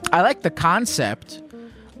I like the concept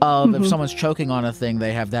of if someone's choking on a thing,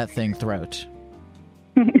 they have that thing throat.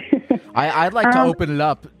 I'd like to open it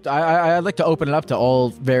up. I'd like to open it up to all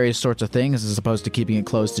various sorts of things as opposed to keeping it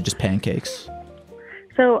closed to just pancakes.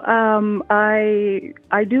 So I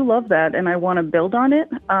do love that, and I want to build on it.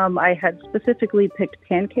 I had specifically picked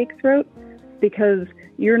pancake throat because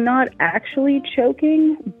you're not actually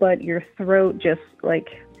choking, but your throat just like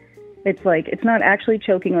it's not actually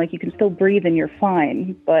choking. Like you can still breathe and you're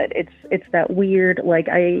fine, but it's that weird. Like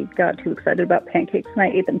I got too excited about pancakes and I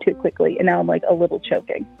ate them too quickly, and now I'm like a little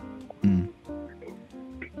choking.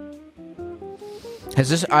 Has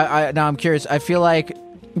this? Now I'm curious. I feel like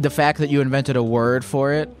the fact that you invented a word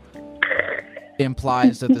for it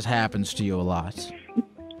implies that this happens to you a lot.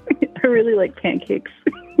 I really like pancakes.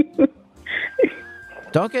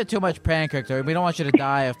 Don't get too much pancake throat. We don't want you to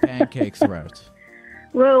die of pancake throat.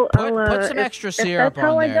 Well, put some extra syrup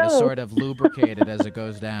on there to sort of lubricate it as it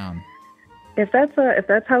goes down. If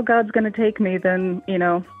that's how God's going to take me, then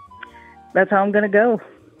that's how I'm going to go.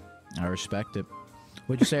 I respect it.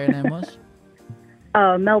 What'd you say your name was?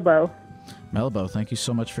 Melbo. Melbo, thank you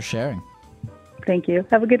so much for sharing. Thank you.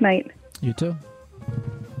 Have a good night. You too.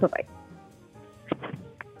 Bye-bye.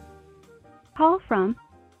 Call from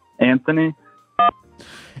Anthony.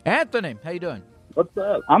 Anthony, how you doing? What's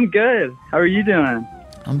up? I'm good. How are you doing?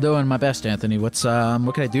 I'm doing my best, Anthony. What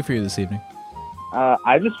can I do for you this evening?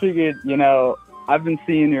 I just figured, I've been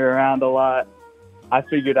seeing you around a lot. I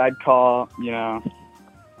figured I'd call,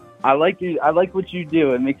 I like you. I like what you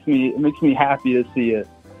do. It makes me happy to see it.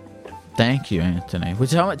 Thank you, Anthony. Well,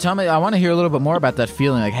 tell me. I want to hear a little bit more about that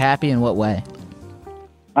feeling. Like happy in what way?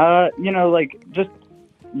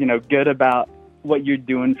 Good about what you're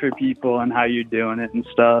doing for people and how you're doing it and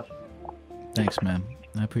stuff. Thanks, man.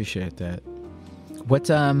 I appreciate that. What?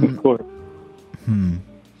 Of course.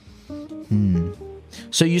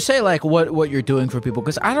 So you say like what you're doing for people?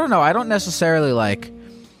 Because I don't know. I don't necessarily like.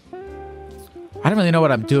 I don't really know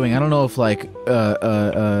what I'm doing. I don't know if like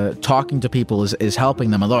talking to people is helping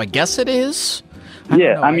them. Although I guess it is. I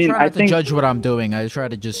try not to judge what I'm doing. I try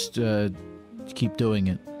to just keep doing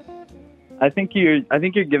it. I think you're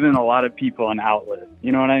giving a lot of people an outlet.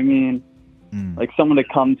 You know what I mean? Like someone to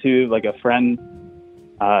come to, like a friend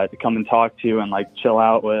to come and talk to and like chill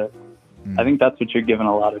out with. I think that's what you're giving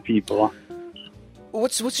a lot of people.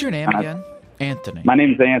 What's your name again? Anthony. My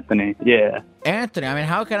name's Anthony. Yeah. Anthony. I mean,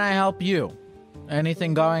 how can I help you?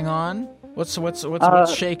 Anything going on? What's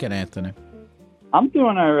shaking, Anthony? I'm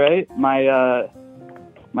doing all right. My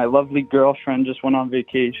lovely girlfriend just went on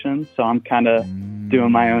vacation, so I'm kind of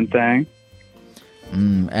doing my own thing.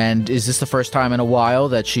 And is this the first time in a while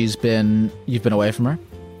that you've been away from her?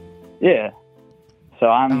 Yeah. So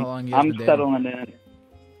I'm been settling in.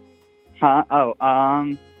 Huh?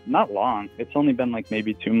 Oh, not long. It's only been like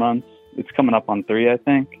maybe 2 months. It's coming up on 3, I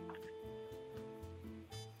think.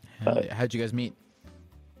 How'd you guys meet?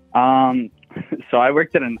 So I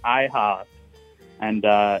worked at an IHOP, and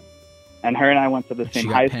her and I went to the same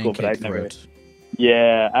high school, but I'd never.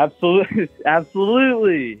 Yeah,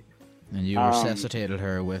 absolutely. And you resuscitated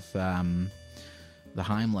her with the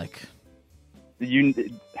Heimlich. You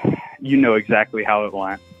know exactly how it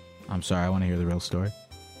went. I'm sorry, I want to hear the real story.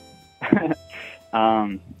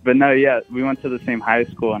 But no, yeah, we went to the same high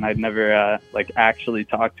school, and I'd never actually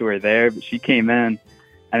talked to her there. But she came in,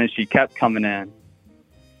 and then she kept coming in.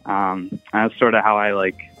 And that's sort of how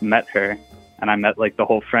I met her, and I met the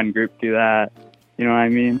whole friend group through that. You know what I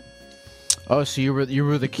mean? Oh, so you were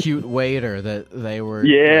the cute waiter that they were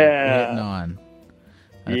hitting on.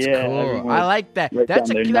 That's cool. I like that. That's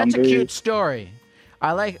a cute story.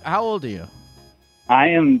 How old are you? I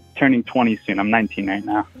am turning 20 soon. I'm 19 right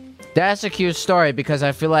now. That's a cute story because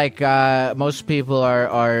I feel like most people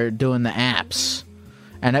are doing the apps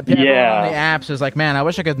And everyone on the apps is like, man, I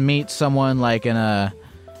wish I could meet someone like in a,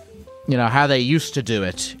 how they used to do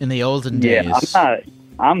it in the olden days. Yeah,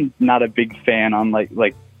 I'm not a big fan on like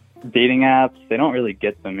dating apps. They don't really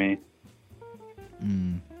get to me.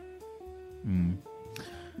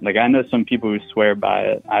 Like, I know some people who swear by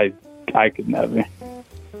it. I could never.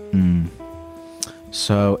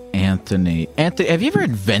 So, Anthony, have you ever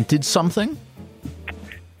invented something?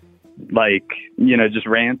 Like, just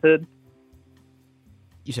ranted?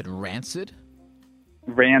 You said rancid?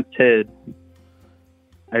 Ranted.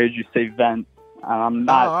 I heard you say vent. I'm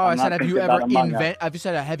not. I said, have you ever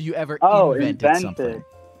invented something?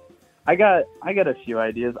 I got a few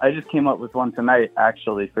ideas. I just came up with one tonight,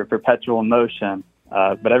 actually, for perpetual motion.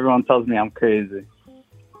 But everyone tells me I'm crazy.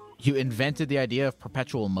 You invented the idea of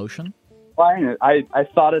perpetual motion? Well, I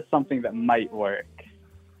thought of something that might work.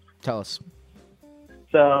 Tell us.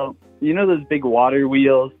 So, those big water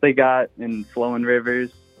wheels they got in flowing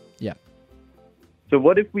rivers? Yeah. So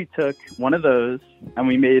what if we took one of those and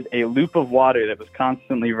we made a loop of water that was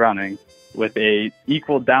constantly running with a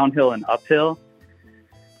equal downhill and uphill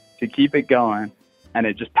to keep it going, and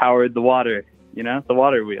it just powered the water, the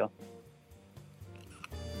water wheel.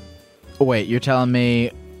 Wait, you're telling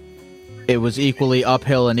me it was equally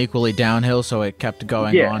uphill and equally downhill, so it kept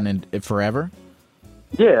going on and forever?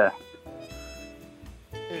 Yeah.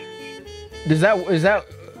 Does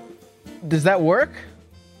that work?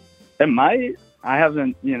 It might. I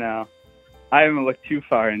haven't looked too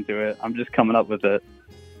far into it. I'm just coming up with it.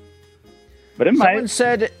 But it might. Someone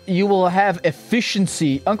said you will have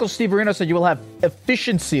efficiency. Uncle Steve Reno said you will have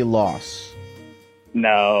efficiency loss.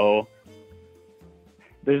 No.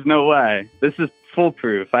 There's no way. This is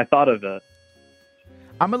foolproof. I thought of it.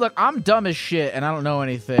 I'm dumb as shit and I don't know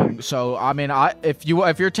anything. So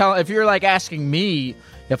if you're like asking me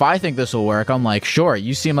if I think this will work, I'm like, sure.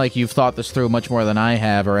 You seem like you've thought this through much more than I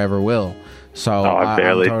have or ever will. So I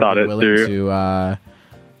barely thought it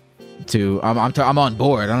through. I'm on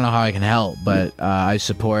board. I don't know how I can help, but I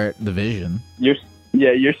support the vision. Your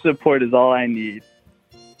support is all I need.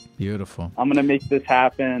 Beautiful. I'm gonna make this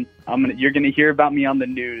happen. You're gonna hear about me on the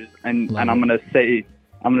news, and I'm gonna say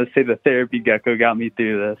the therapy gecko got me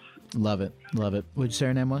through this. Love it. What'd you say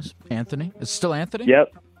her name was? Anthony? It's still Anthony?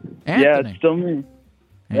 Yep. Anthony. Yeah, it's still me.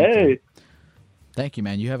 Anthony. Hey. Thank you,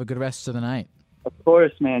 man. You have a good rest of the night. Of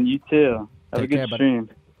course, man. You too. Have a good stream.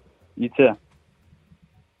 You too.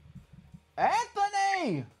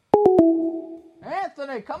 Anthony!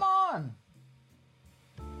 Anthony, come on!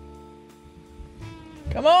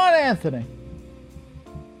 Come on, Anthony!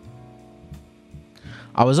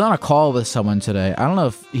 I was on a call with someone today. I don't know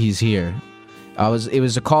if he's here. It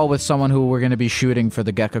was a call with someone who we're going to be shooting for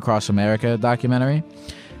the Gecko Across America documentary.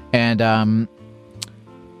 And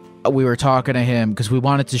we were talking to him because we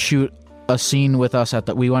wanted to shoot a scene with us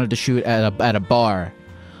we wanted to shoot at a bar.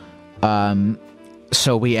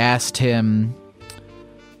 So we asked him,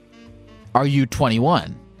 "Are you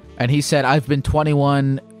 21?" And he said, "I've been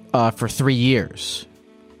 21 for 3 years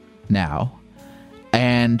now."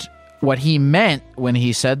 And what he meant when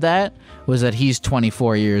he said that was that he's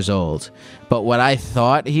 24 years old. But what I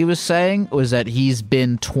thought he was saying was that he's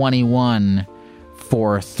been 21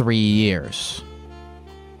 for 3 years,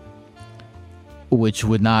 which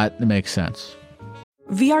would not make sense.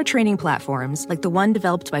 VR training platforms, like the one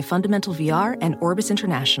developed by Fundamental VR and Orbis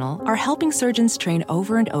International, are helping surgeons train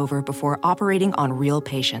over and over before operating on real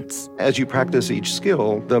patients. As you practice each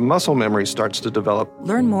skill, the muscle memory starts to develop.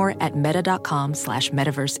 Learn more at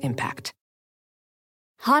meta.com/metaverseimpact.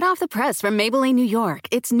 Hot off the press from Maybelline, New York,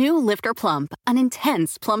 it's new Lifter Plump, an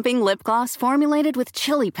intense plumping lip gloss formulated with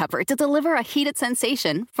chili pepper to deliver a heated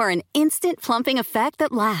sensation for an instant plumping effect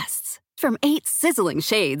that lasts. From 8 sizzling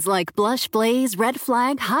shades like Blush Blaze, Red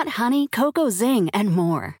Flag, Hot Honey, Cocoa Zing, and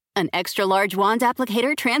more. An extra-large wand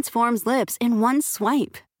applicator transforms lips in one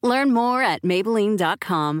swipe. Learn more at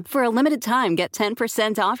Maybelline.com. For a limited time, get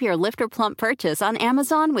 10% off your Lifter Plump purchase on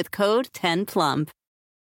Amazon with code 10PLUMP.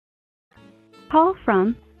 Call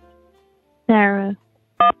from Sarah.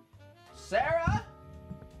 Sarah?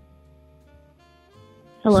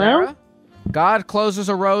 Hello? Sarah? God closes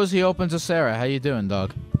a rose, he opens a Sarah. How you doing,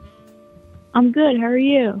 dog? I'm good. How are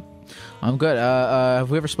you? I'm good.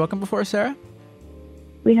 Have we ever spoken before, Sarah?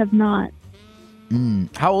 We have not.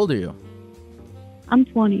 How old are you? I'm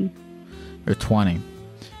 20. You're 20.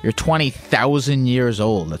 You're 20,000 years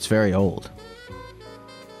old. That's very old.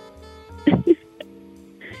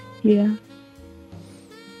 Yeah.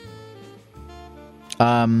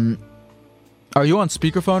 Are you on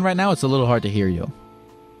speakerphone right now? It's a little hard to hear you.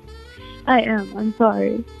 I am. I'm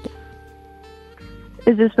sorry.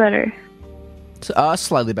 Is this better?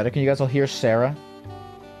 Slightly better. Can you guys all hear Sarah?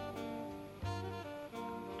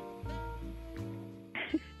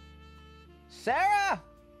 Sarah.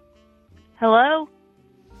 Hello?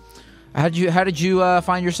 How did you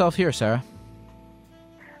find yourself here, Sarah?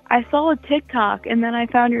 I saw a TikTok and then I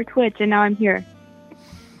found your Twitch and now I'm here.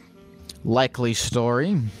 Likely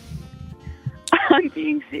story. I'm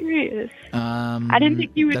being serious. I didn't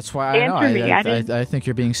think you would That's why answer I know. me. I think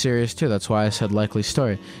you're being serious too. That's why I said likely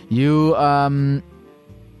story. You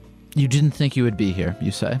didn't think you would be here,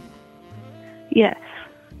 you say? Yes.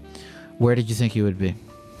 Where did you think you would be?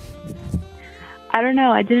 I don't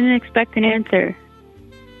know. I didn't expect an answer.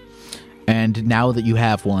 And now that you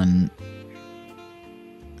have one,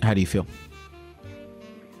 how do you feel?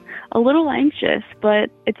 A little anxious,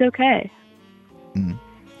 but it's okay.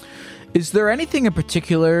 Is there anything in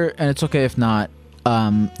particular, and it's okay if not,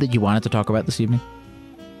 that you wanted to talk about this evening?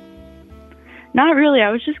 Not really.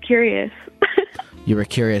 I was just curious. You were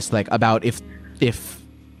curious, like, about if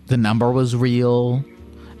the number was real,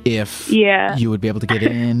 if you would be able to get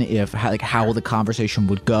in, if how the conversation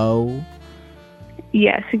would go.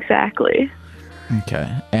 Yes, exactly.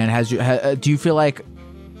 Okay. And do you feel like,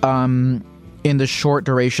 in the short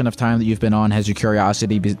duration of time that you've been on, has your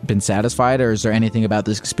curiosity been satisfied, or is there anything about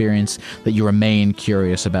this experience that you remain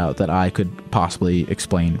curious about that I could possibly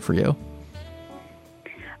explain for you?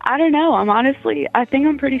 I don't know. I think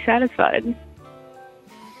I'm pretty satisfied.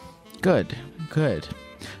 Good.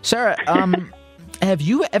 Sarah, have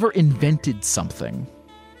you ever invented something?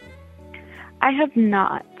 I have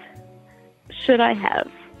not. Should I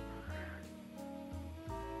have?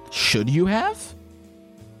 Should you have?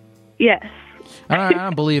 Yes. I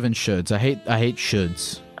don't believe in shoulds. I hate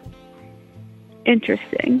shoulds.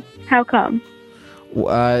 Interesting. How come?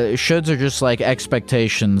 Shoulds are just like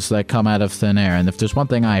expectations that come out of thin air, and if there's one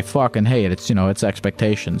thing I fucking hate, it's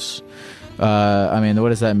expectations. What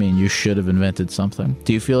does that mean? You should have invented something.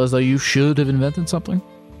 Do you feel as though you should have invented something?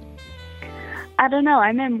 I don't know.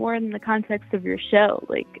 I meant more in the context of your show.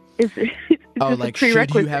 Like, is it?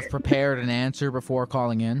 Should you have prepared an answer before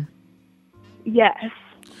calling in? Yes.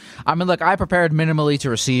 I prepared minimally to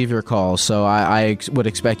receive your call, so I would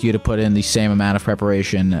expect you to put in the same amount of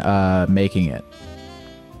preparation making it.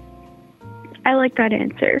 I like that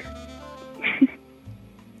answer.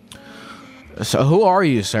 So who are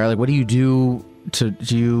you, Sarah? Like, what do you do?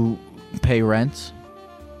 Do you pay rent?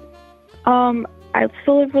 I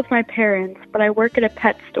still live with my parents, but I work at a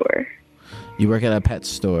pet store. You work at a pet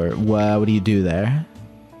store. What do you do there?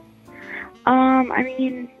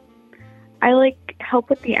 I help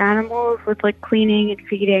with the animals with cleaning and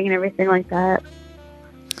feeding and everything like that.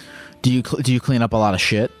 Do you clean up a lot of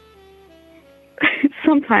shit?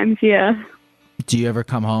 Sometimes, yeah. Do you ever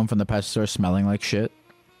come home from the pet store smelling like shit?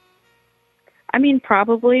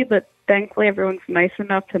 Probably, but thankfully everyone's nice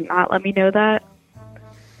enough to not let me know that.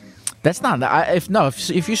 That's not. If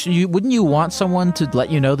you wouldn't you want someone to let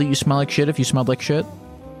you know that you smell like shit if you smelled like shit?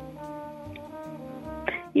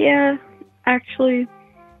 Yeah, actually.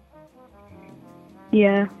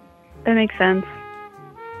 Yeah, that makes sense.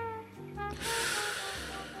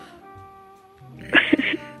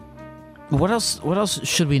 What else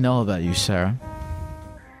should we know about you, Sarah?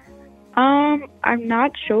 I'm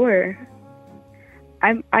not sure.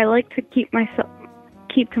 I like to keep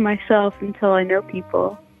to myself until I know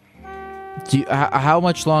people. How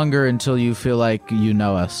much longer until you feel like you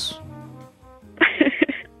know us?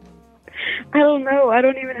 I don't know. I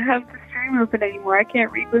don't even have the stream open anymore. I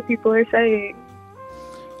can't read what people are saying.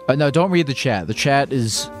 No, don't read the chat. The chat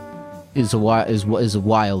is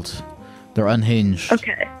wild. They're unhinged.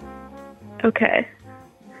 Okay.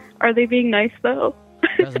 Are they being nice though?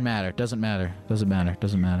 Doesn't matter.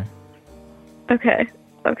 Okay.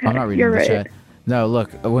 I'm not reading You're the right. chat. No,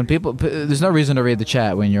 look, when people, there's no reason to read the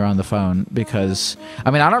chat when you're on the phone because,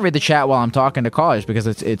 I don't read the chat while I'm talking to callers because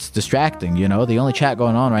it's distracting. The only chat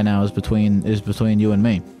going on right now is between you and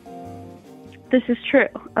me. This is true.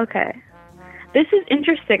 Okay. This is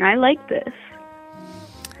interesting. I like this.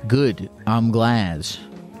 Good. I'm glad.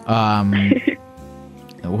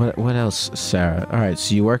 What else, Sarah? All right,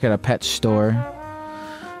 so you work at a pet store.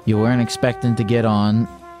 You weren't expecting to get on.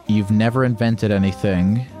 You've never invented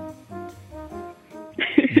anything.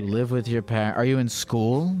 You live with your parents. Are you in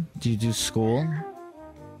school? Do you do school?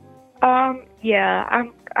 Yeah.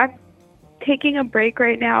 I'm taking a break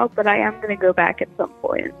right now, but I am going to go back at some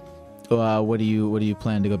point. What do you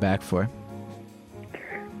plan to go back for?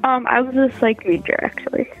 I was a psych major,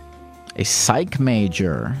 actually. A psych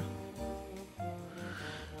major.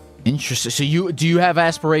 Interesting. So do you have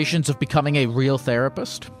aspirations of becoming a real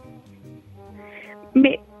therapist?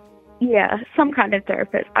 Yeah, some kind of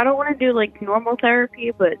therapist. I don't want to do normal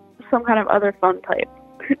therapy, but some kind of other fun type.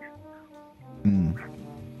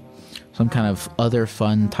 Some kind of other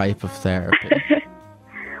fun type of therapy.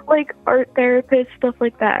 Like art therapist, stuff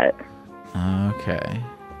like that. Okay.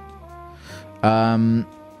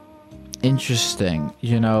 Interesting.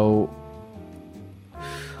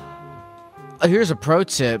 Here's a pro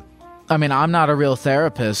tip. I mean, I'm not a real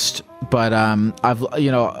therapist, but I'm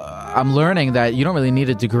learning that you don't really need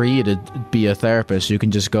a degree to be a therapist. You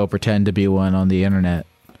can just go pretend to be one on the internet,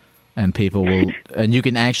 and people will. And you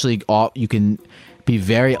can actually be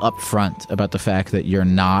very upfront about the fact that you're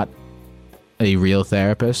not a real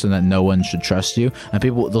therapist and that no one should trust you, and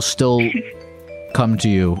they'll still come to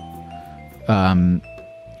you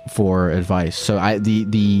for advice. So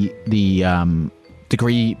the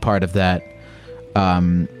degree part of that,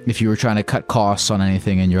 if you were trying to cut costs on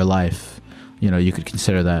anything in your life, you could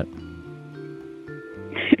consider that.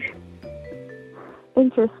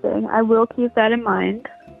 Interesting. I will keep that in mind.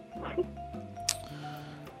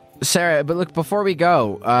 Sarah, but look, before we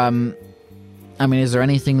go, is there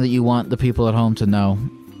anything that you want the people at home to know?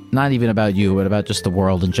 Not even about you, but about just the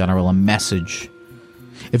world in general, a message.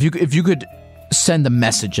 If you could send a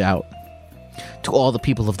message out to all the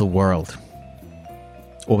people of the world,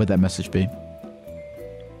 what would that message be?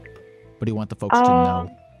 What do you want the folks to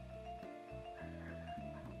know?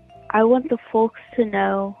 I want the folks to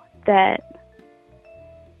know that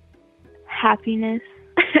happiness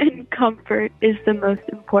and comfort is the most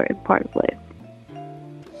important part of life.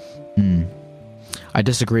 I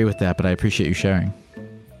disagree with that, but I appreciate you sharing.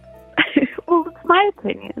 Well, it's my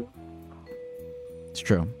opinion. It's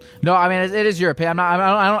true. No, I mean it is your opinion.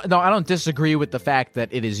 I don't disagree with the fact that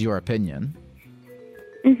it is your opinion.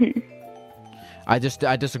 Mm-hmm. I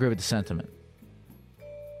disagree with the sentiment.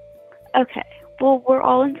 Okay. Well, we're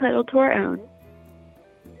all entitled to our own.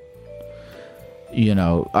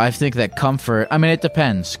 I think that comfort. I mean, it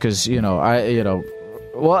depends, because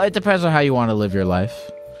well, it depends on how you want to live your life.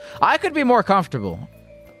 I could be more comfortable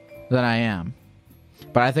than I am,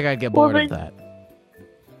 but I think I'd get bored of that.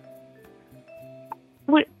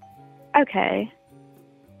 What? Okay.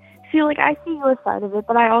 See, I see your side of it,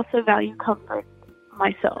 but I also value comfort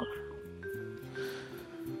myself.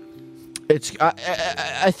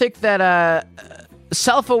 I think that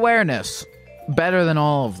self-awareness better than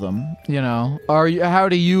all of them. How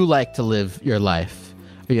do you like to live your life?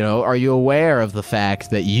 Are you aware of the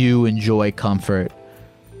fact that you enjoy comfort?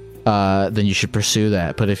 Then you should pursue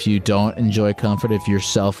that. But if you don't enjoy comfort, if you're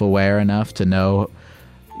self-aware enough to know,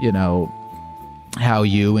 how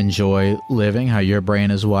you enjoy living, how your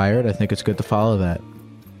brain is wired, I think it's good to follow that.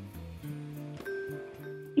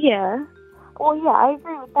 Yeah. Well, yeah, I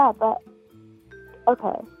agree with that, but...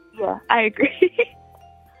 Okay. Yeah, I agree.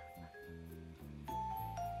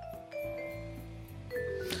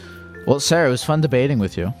 Well, Sarah, it was fun debating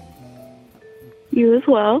with you. You as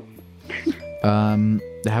well.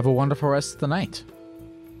 Have a wonderful rest of the night.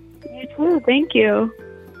 You too. Thank you.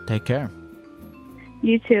 Take care.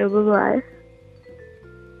 You too. Bye-bye.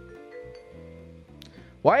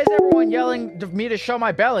 Why is everyone yelling to me to show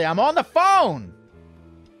my belly? I'm on the phone!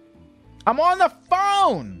 I'm on the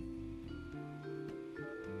phone!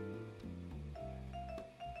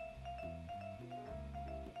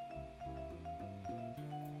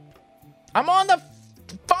 I'm on the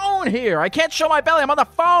phone here. I can't show my belly. I'm on the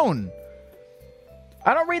phone.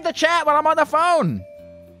 I don't read the chat when I'm on the phone.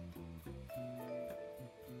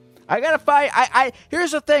 I gotta fight.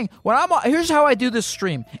 Here's the thing. Here's how I do this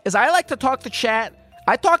stream. Is I like to talk to chat.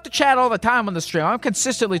 I talk to chat all the time on the stream. I'm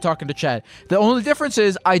consistently talking to chat. The only difference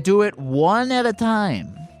is I do it one at a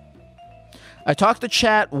time. I talk to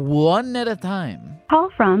chat one at a time. Call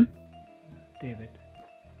from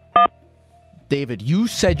David, you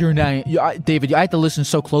said your name. David, I had to listen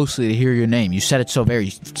so closely to hear your name. You said it so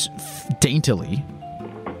very daintily.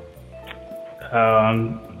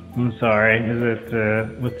 I'm sorry. Is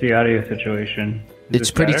it what's the audio situation?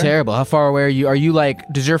 It's pretty terrible. How far away are you? Are you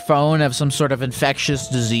does your phone have some sort of infectious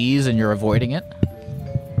disease and you're avoiding it?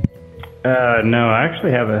 No, I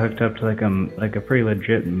actually have it hooked up to a pretty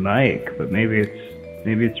legit mic, but maybe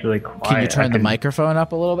it's really quiet. Can you turn the microphone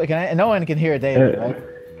up a little bit? No one can hear David, right?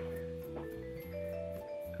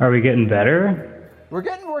 Are we getting better? We're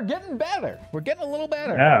getting better. We're getting a little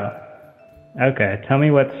better. Oh. Okay. Tell me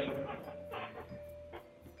what's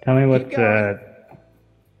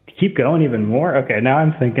keep going even more. Okay, now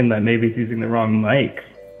I'm thinking that maybe it's using the wrong mic.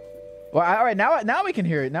 Well, all right, now we can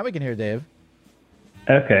hear it. Now we can hear Dave.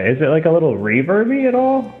 Okay, is it a little reverby at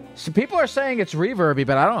all? So people are saying it's reverby,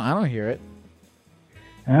 but I don't hear it.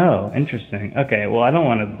 Oh, interesting. Okay, well, I don't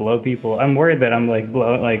want to blow people. I'm worried that I'm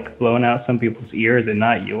blowing out some people's ears and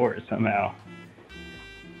not yours somehow.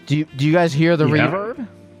 Do you guys hear the reverb?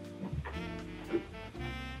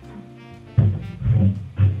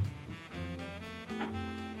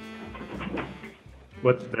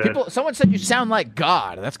 What's the... Someone said you sound like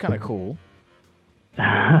God. That's kind of cool.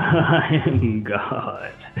 I am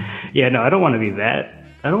God. Yeah, no, I don't want to be that.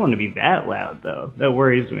 I don't want to be that loud though. That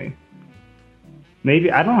worries me.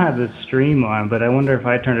 Maybe I don't have the stream on, but I wonder if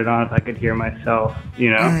I turned it on if I could hear myself.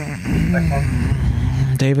 You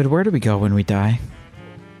know. David, where do we go when we die?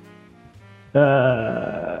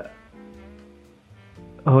 Hold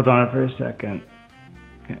on for a second.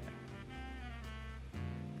 Okay.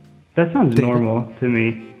 That sounds normal to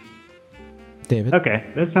me. David? Okay,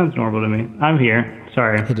 that sounds normal to me. I'm here.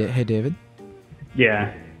 Sorry. Hey, David?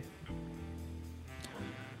 Yeah.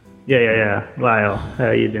 Yeah. Lyle,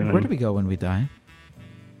 how you doing? Where do we go when we die?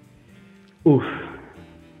 Oof.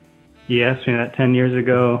 You asked me that 10 years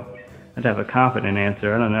ago. I'd have a confident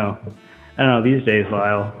answer. I don't know. These days,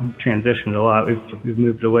 Lyle, we've transitioned a lot. We've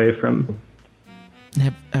moved away from...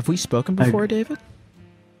 Have we spoken before, David?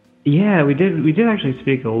 Yeah, we did. We did actually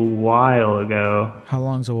speak a while ago. How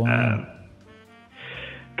long's a while?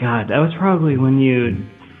 God, that was probably when you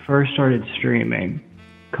first started streaming.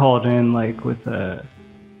 Called in like with a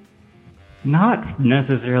not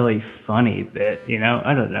necessarily funny bit, you know?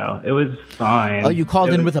 I don't know. It was fine. Oh, you called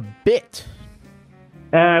in with a bit?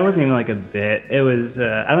 It wasn't even like a bit. It was,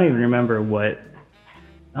 I don't even remember what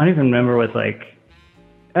like,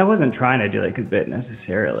 I wasn't trying to do like a bit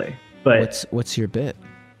necessarily, but... What's your bit?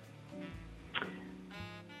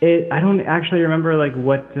 I don't actually remember like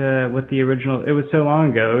what the original, it was so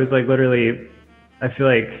long ago. It was like literally, I feel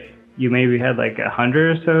like you maybe had like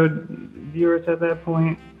 100 or so viewers at that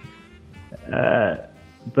point.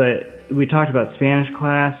 But we talked about Spanish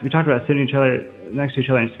class. We talked about sitting next to each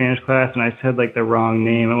other in Spanish class, and I said like the wrong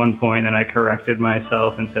name at one point, and I corrected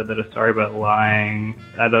myself and said that I'm sorry about lying.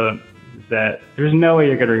 There's no way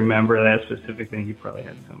you're going to remember that specific thing. You probably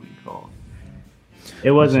had so many calls.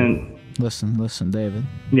 It wasn't... Listen, David.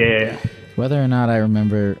 Yeah. Whether or not I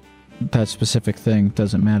remember that specific thing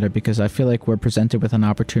doesn't matter, because I feel like we're presented with an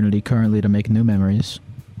opportunity currently to make new memories.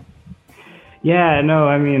 Yeah, no,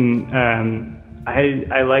 I mean,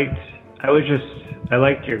 I liked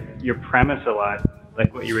your premise a lot,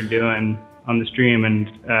 like what you were doing on the stream,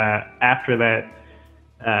 and after that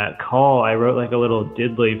call, I wrote like a little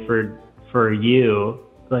diddly for you,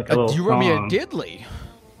 like a little. You wrote song. me a diddly.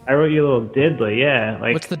 I wrote you a little diddly, yeah.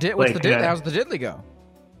 Like what's the diddly? How's the diddly go?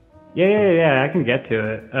 Yeah. I can get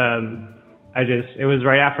to it. It was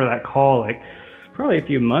right after that call, like probably a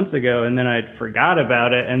few months ago, and then I forgot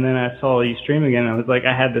about it, and then I saw you stream again. And I was like,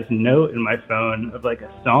 I had this note in my phone of like a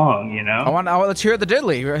song, you know. Let's hear the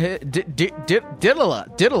diddly.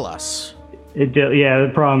 Diddle us. Yeah,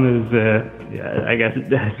 the problem is, I guess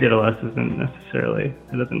diddle us isn't necessarily.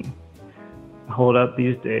 It doesn't hold up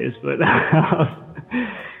these days, but.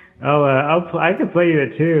 I could play you a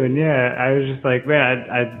tune. Yeah, I was just like, man,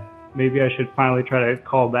 maybe I should finally try to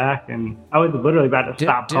call back, and I was literally about to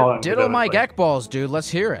stop calling. Diddle my geck balls, dude. Let's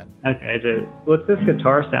hear it. Okay, what's this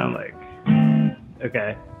guitar sound like?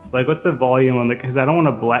 Okay, like what's the volume on the? Because I don't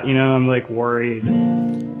want to I'm like worried.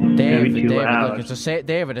 David, loud. Look, it's a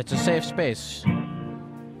safe space.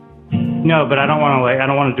 No, but I don't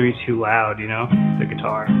want to be too loud. You know, the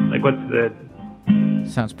guitar. Like, what's the?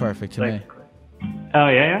 Sounds perfect to me. Oh,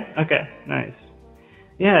 yeah? Okay, nice.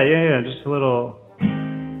 Yeah, just a little...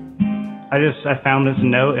 I found this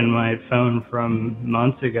note in my phone from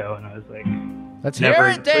months ago, and I was like... Let's hear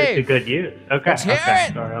it, Dave! It's a good use. Okay, Let's hear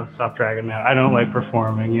it! Sorry, I'll stop dragging now. I don't like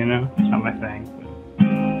performing, you know? It's not my thing. But...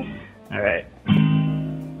 All right.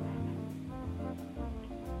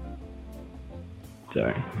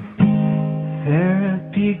 Sorry.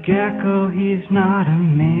 Therapy Gecko, he's not a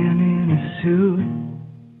man in a suit.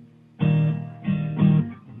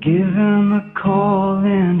 Give him a call,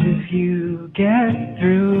 and if you get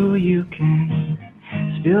through, you can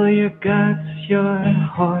spill your guts, your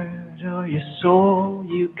heart, or your soul.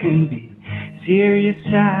 You can be serious,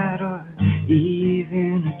 sad, or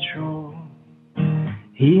even a troll.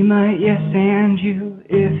 He might yes and you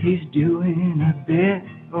if he's doing a bit,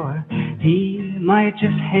 or he might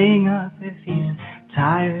just hang up if he's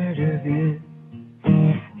tired of it.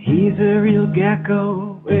 He's a real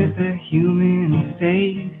gecko with a human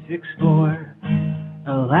face. Explore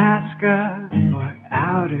Alaska or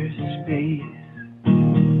outer space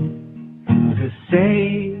to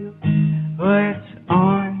say what's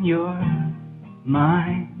on your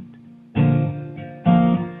mind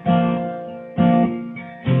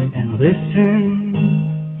and listen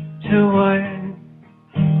to what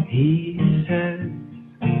he says.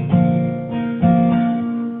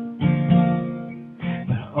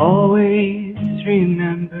 Always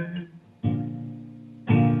remember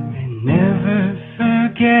and never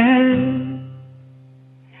forget,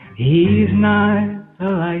 he's not a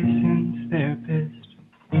licensed therapist.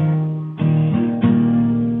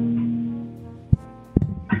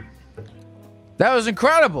 That was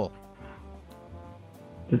incredible.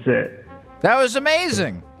 That's it. That was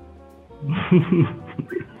amazing.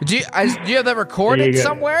 Do you have that recorded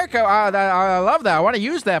somewhere? I love that. I want to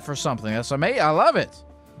use that for something. That's amazing. I love it.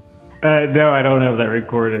 No, I don't have that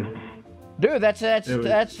recorded. Dude, that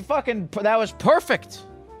was perfect.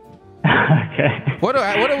 Okay. What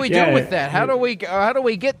do we do with that? How do we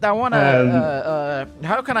get? I want to.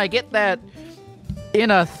 How can I get that in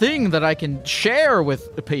a thing that I can share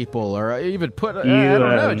with people, or even put? I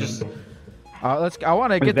don't know. Just I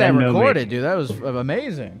want to get that recorded, dude. That was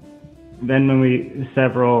amazing. Then when we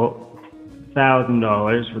several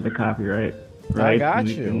 $1,000 for the copyright, right? I got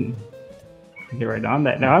you. Get right on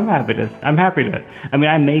that. No, I'm happy to. I mean,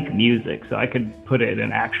 I make music, so I could put it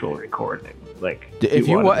in actual recording. Like, if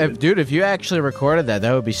you actually recorded that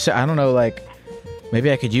would be. I don't know, like,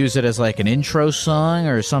 maybe I could use it as like an intro song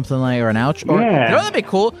or something like, or an outro. Yeah. You know, that'd be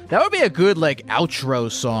cool. That would be a good like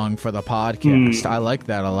outro song for the podcast. I like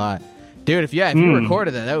that a lot, dude. If you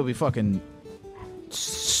recorded that would be fucking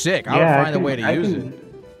sick. I would find a way to use it.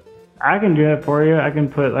 I can do that for you. I can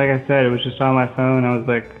put, like I said, it was just on my phone. I was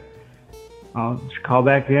like, I'll just call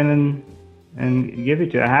back in and give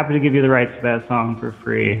it to you. I'm happy to give you the rights to that song for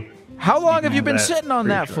free. How long have you been sitting on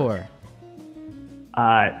that for?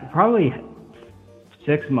 Probably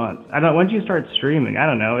 6 months. I don't. Once you start streaming, I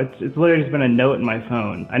don't know. It's literally just been a note in my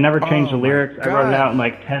phone. I never changed the lyrics. I wrote it out in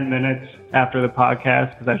like 10 minutes after the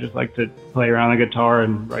podcast because I just like to play around the guitar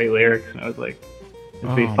and write lyrics. And I was like,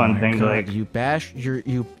 it'd be a fun thing to like.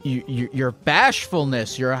 Your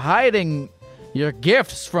bashfulness. You're hiding your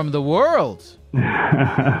gifts from the world.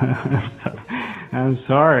 I'm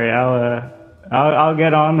sorry. I'll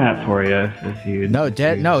get on that for you if you.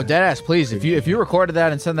 Deadass, please. If you recorded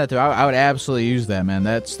that and sent that to, I would absolutely use that, man.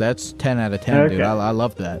 That's 10 out of 10, dude. I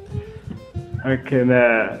love that. I can.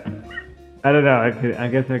 I don't know. I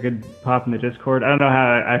guess I could pop in the Discord. I don't know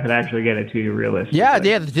how I could actually get it to you realistically. Yeah.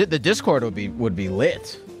 The Discord would be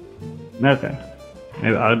lit. Okay.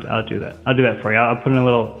 Maybe I'll do that. I'll do that for you. I'll put in a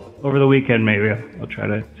little over the weekend. Maybe I'll try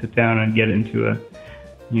to sit down and get into a,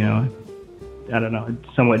 I don't know,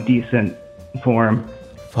 somewhat decent form.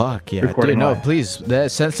 Fuck yeah, dude, no, please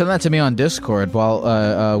send that to me on Discord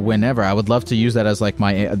whenever. I would love to use that as like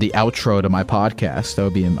the outro to my podcast. That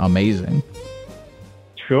would be amazing.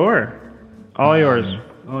 Sure, all yours,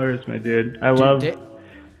 my dude. I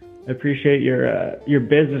appreciate your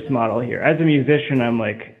business model here. As a musician, I'm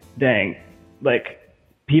like, dang, like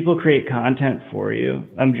people create content for you.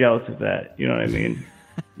 I'm jealous of that. You know what I mean?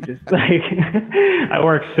 Just like I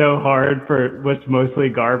work so hard for what's mostly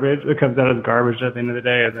garbage. It comes out as garbage at the end of the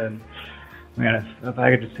day, and then, man, if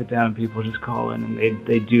I could just sit down and people just call in and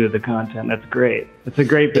they do the content, that's great. It's a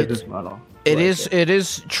great business model. It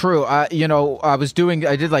is true. I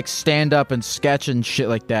did like stand up and sketch and shit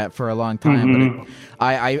like that for a long time. But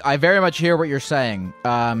I very much hear what you're saying.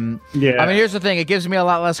 I mean, here's the thing: it gives me a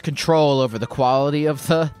lot less control over the quality of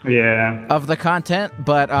the content.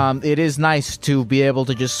 But it is nice to be able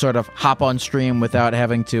to just sort of hop on stream without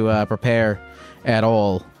having to prepare at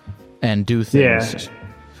all and do things.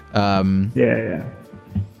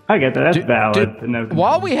 I get that. That's valid.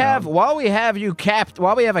 While we have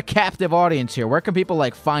a captive audience here, where can people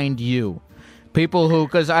like find you? People who,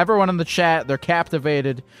 because everyone in the chat, they're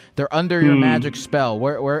captivated. They're under your magic spell.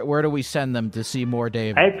 Where do we send them to see more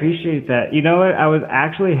David? I appreciate that. You know what? I was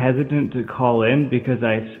actually hesitant to call in because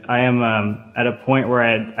I am at a point where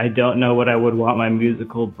I don't know what I would want my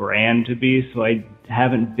musical brand to be, so I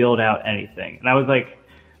haven't built out anything. And I was like,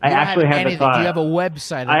 I actually had the thought. Do you have a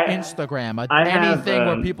website, an Instagram, anything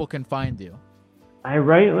where people can find you? I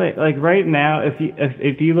write like right now. If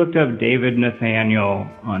you looked up David Nathaniel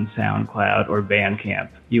on SoundCloud or Bandcamp,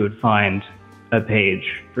 you would find a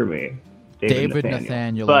page for me. David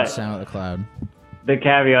Nathaniel on SoundCloud. The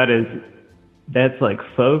caveat is that's like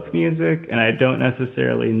folk music, and I don't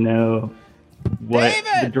necessarily know what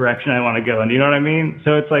the direction I want to go in. You know what I mean?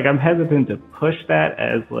 So it's like I'm hesitant to push that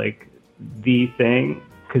as like the thing.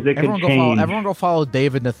 Everyone go follow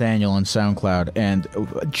David Nathaniel on SoundCloud and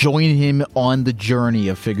join him on the journey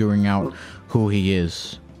of figuring out who he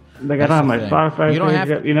is. Like I don't have my Spotify. You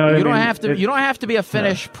don't have to be a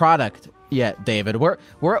finished product yet, David.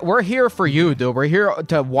 We're here for you, dude. We're here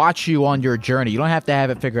to watch you on your journey. You don't have to have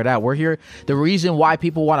it figured out. We're here. The reason why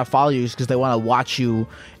people want to follow you is because they want to watch you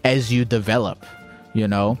as you develop. You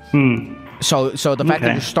know. So the fact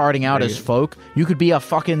that you're starting out as folk, you could be a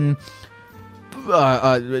fucking. Do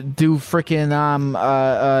freaking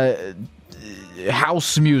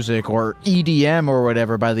house music or EDM or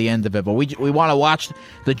whatever by the end of it, but we want to watch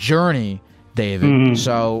the journey, David.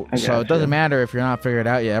 So it doesn't matter if you're not figured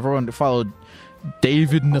out yet. Everyone follow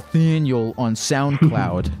David Nathaniel on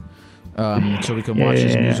SoundCloud, so we can watch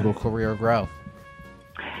his musical career grow.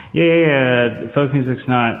 Yeah. Folk music's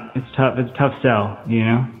not. It's tough. It's a tough sell, you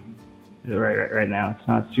know. Right now, it's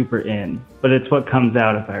not super in, but it's what comes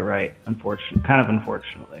out if I write.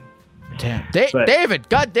 Unfortunately. Damn, David,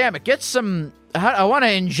 God damn it, get some. I want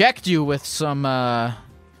to inject you with some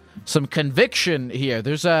conviction here.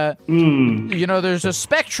 There's a, there's a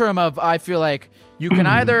spectrum of. I feel like you can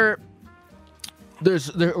either there's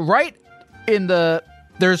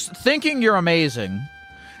thinking you're amazing,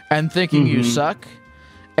 and thinking you suck,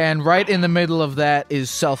 and right in the middle of that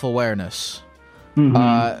is self-awareness.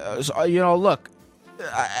 Look.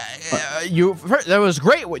 That was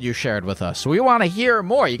great what you shared with us. We want to hear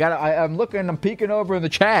more. I'm peeking over in the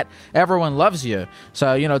chat. Everyone loves you.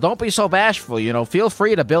 So, don't be so bashful. Feel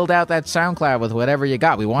free to build out that SoundCloud with whatever you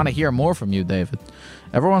got. We want to hear more from you, David.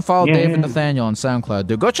 Everyone follow David Nathaniel on SoundCloud,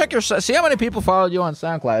 dude. Go check see how many people followed you on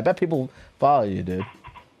SoundCloud. I bet people follow you, dude.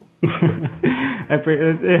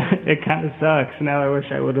 It kind of sucks. Now I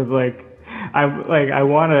wish I would have I'm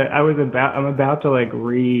about to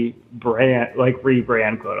rebrand,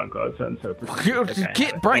 quote unquote. So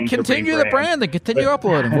continue the brand and continue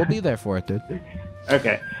uploading. We'll be there for it, dude.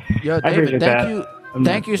 Okay. Yo, David,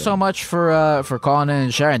 thank you so much for calling in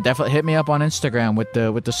and sharing. Definitely hit me up on Instagram with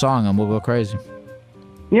the song and we'll go crazy.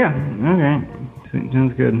 Yeah. Okay.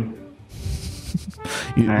 Sounds good.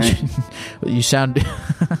 You sound.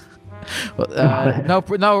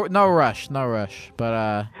 No rush,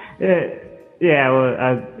 but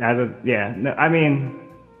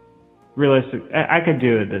realistic. I could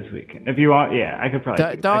do it this weekend if you want. Yeah, I could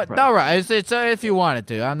probably. Don't rush. It's if you wanted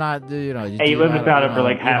to. I'm not. Hey, you lived without it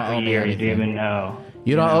for half a year. You didn't even know.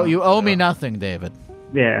 You owe me nothing, David.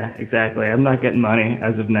 Yeah, exactly. I'm not getting money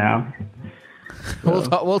as of now.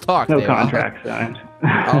 So we'll talk. No David. contract signed.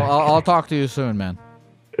 I'll talk to you soon, man.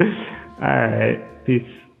 All right. Peace.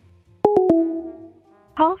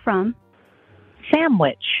 Call from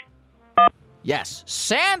Sandwich. Yes,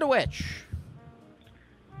 Sandwich.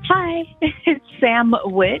 Hi, it's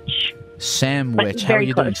Sandwich. Sandwich. How are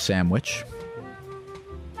you doing, Sandwich?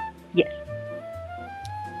 Yes.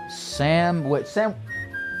 Sandwich. Have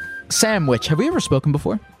we ever spoken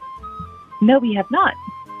before? No, we have not.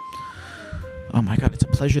 Oh my God, it's a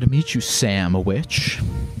pleasure to meet you, Sandwich.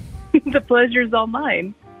 The pleasure's all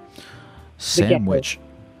mine. Sandwich.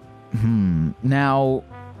 Now,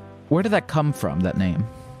 where did that come from, that name?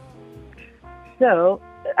 So,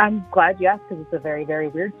 I'm glad you asked because it's a very, very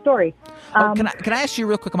weird story. Can I ask you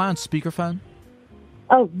real quick? Am I on speakerphone?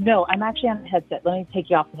 Oh, no, I'm actually on a headset. Let me take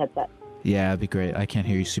you off the headset. Yeah, that'd be great. I can't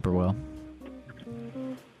hear you super well.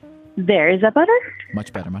 There, is that better?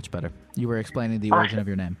 Much better, much better. You were explaining the origin of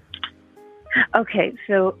your name. Okay,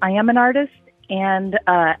 so I am an artist, and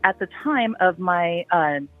at the time of my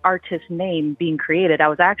artist name being created, I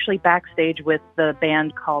was actually backstage with the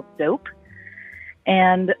band called Dope,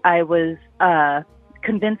 and I was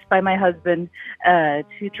convinced by my husband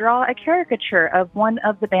to draw a caricature of one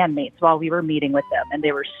of the bandmates while we were meeting with them, and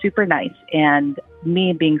they were super nice. And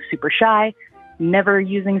me being super shy, never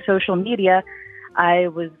using social media, I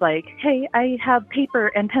was like, hey, I have paper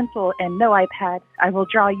and pencil and no iPad. I will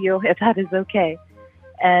draw you if that is okay.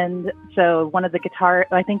 And so one of the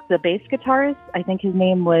I think the bass guitarist, I think his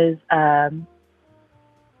name was, I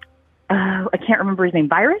can't remember his name.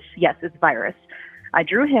 Virus? Yes, it's Virus. I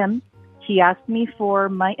drew him. He asked me for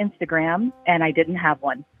my Instagram, and I didn't have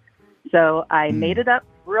one. So I made it up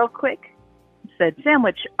real quick, said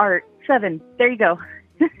Sandwich Art 7. There you go.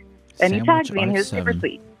 And he tagged me, and he was super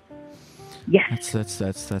sweet. Yes.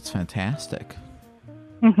 That's fantastic.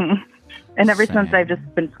 Mm-hmm. And ever since, I've just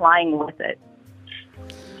been flying with it.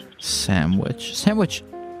 Sandwich.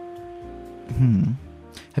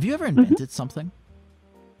 Have you ever invented something?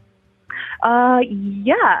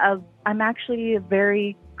 Yeah. I'm actually a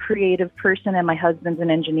very creative person, and my husband's an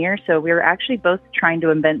engineer, so we were actually both trying to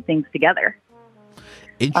invent things together.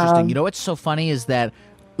 Interesting. You know what's so funny is that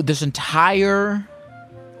this entire...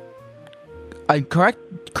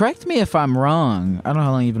 correct me if I'm wrong. I don't know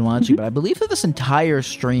how long you've been watching, but I believe that this entire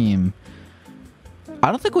stream, I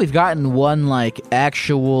don't think we've gotten one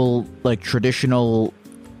actual traditional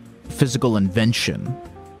physical invention.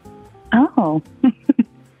 Oh.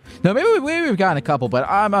 No, maybe we've gotten a couple, but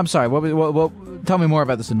I'm sorry. What, tell me more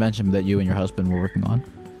about this invention that you and your husband were working on.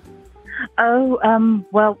 Oh,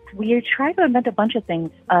 well, we try to invent a bunch of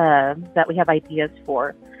things that we have ideas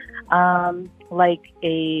for, like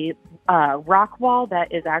a rock wall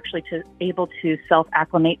that is actually able to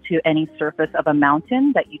self-acclimate to any surface of a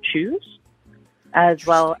mountain that you choose, as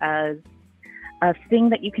well as a thing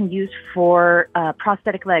that you can use for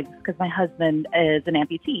prosthetic legs, because my husband is an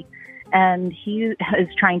amputee. And he is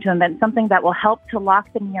trying to invent something that will help to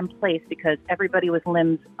lock the knee in place, because everybody with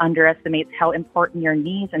limbs underestimates how important your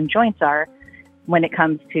knees and joints are when it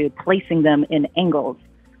comes to placing them in angles.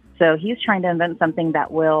 So he's trying to invent something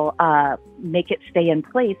that will make it stay in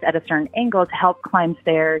place at a certain angle to help climb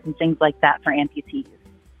stairs and things like that for amputees.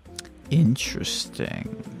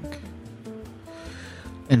 Interesting.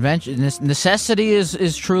 Invention, necessity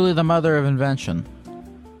is truly the mother of invention.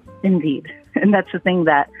 Indeed. And that's the thing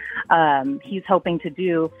that he's hoping to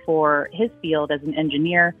do for his field as an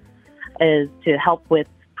engineer, is to help with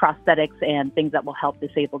prosthetics and things that will help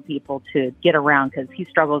disabled people to get around, because he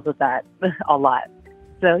struggles with that a lot.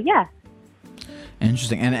 So, yeah.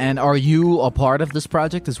 Interesting. And are you a part of this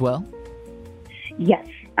project as well? Yes.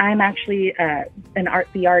 I'm actually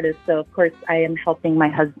the artist, so of course I am helping my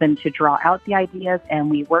husband to draw out the ideas, and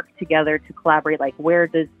we work together to collaborate, like where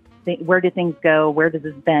do things go, where does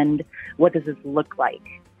this bend, what does this look like?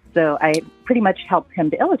 So I pretty much helped him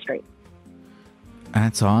to illustrate.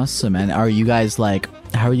 That's awesome. And are you guys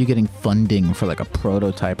how are you getting funding for a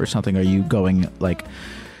prototype or something? Are you going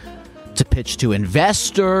to pitch to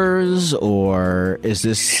investors, or is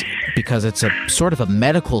this because it's a sort of a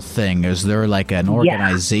medical thing? Is there an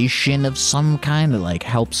organization of some kind that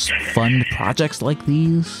helps fund projects like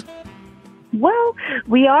these? Well,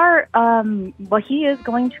 we are, he is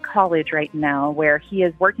going to college right now, where he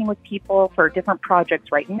is working with people for different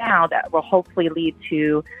projects right now that will hopefully lead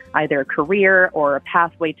to either a career or a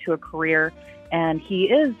pathway to a career. And he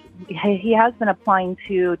has been applying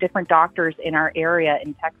to different doctors in our area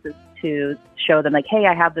in Texas to show them hey,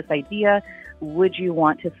 I have this idea. Would you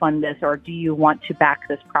want to fund this, or do you want to back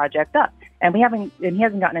this project up? And he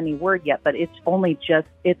hasn't gotten any word yet, but it's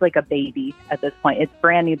like a baby at this point. It's a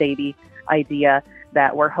brand new baby idea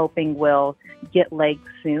that we're hoping will get legs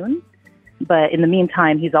soon. But in the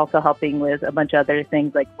meantime, he's also helping with a bunch of other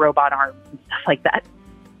things like robot arms and stuff like that.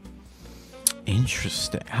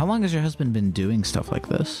 Interesting. How long has your husband been doing stuff like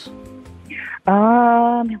this?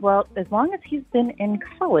 Well, as long as he's been in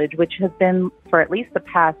college, which has been for at least the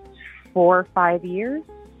past 4 or 5 years.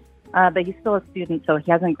 But he's still a student, so he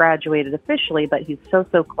hasn't graduated officially, but he's so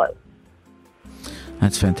close.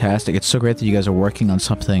 That's fantastic. It's so great that you guys are working on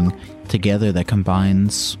something together that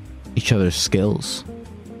combines each other's skills.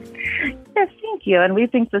 Yes, thank you. And we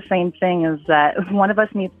think the same thing, is that one of us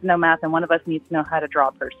needs to know math and one of us needs to know how to draw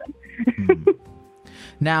a person.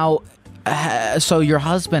 Now, so your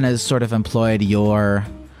husband has sort of employed your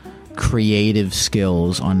creative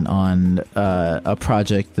skills on a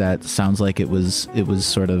project that sounds like it was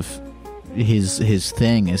sort of his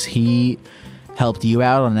thing. Has he helped you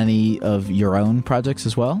out on any of your own projects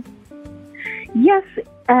as well? Yes,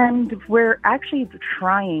 and we're actually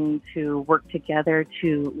trying to work together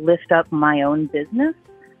to lift up my own business.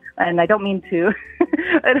 And I don't mean to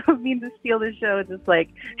steal the show, just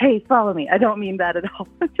hey, follow me. I don't mean that at all.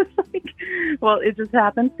 Just it just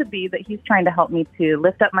happens to be that he's trying to help me to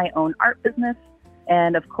lift up my own art business.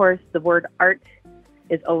 And of course, the word art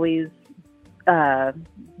is always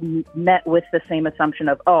met with the same assumption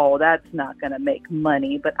of, oh, that's not going to make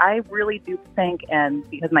money. But I really do think, and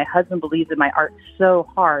because my husband believes in my art so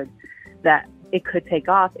hard, that it could take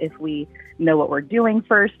off if we know what we're doing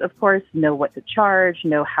first, of course, know what to charge,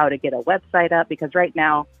 know how to get a website up, because right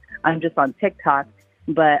now I'm just on TikTok,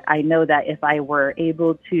 but I know that if I were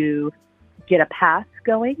able to get a path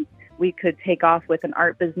going, we could take off with an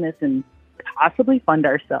art business and possibly fund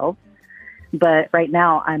ourselves. But right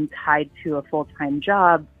now I'm tied to a full-time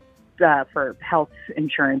job for health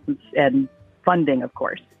insurance and funding, of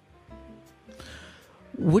course.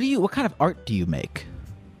 What kind of art do you make?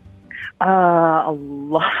 A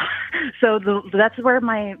lot. So that's where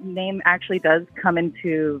my name actually does come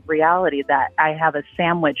into reality, that I have a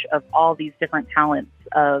sandwich of all these different talents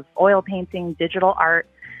of oil painting, digital art.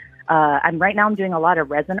 I'm doing a lot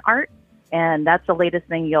of resin art, and that's the latest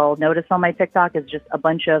thing you'll notice on my TikTok is just a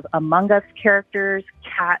bunch of Among Us characters,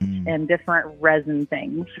 cats, and different resin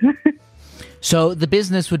things. So the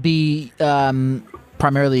business would be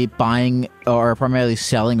primarily buying or primarily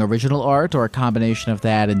selling original art, or a combination of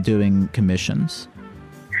that and doing commissions?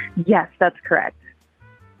 Yes, that's correct.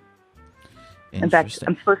 In fact,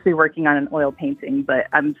 I'm supposed to be working on an oil painting, but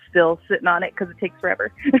I'm still sitting on it because it takes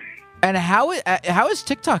forever. And how has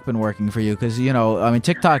TikTok been working for you? Because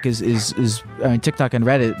TikTok is TikTok and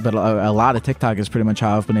Reddit, but a lot of TikTok is pretty much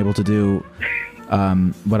how I've been able to do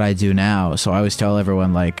what I do now. So I always tell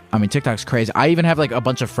everyone, like, I mean, TikTok's crazy. I even have like a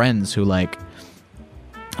bunch of friends who like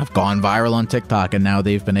have gone viral on TikTok, and now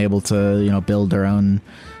they've been able to, build their own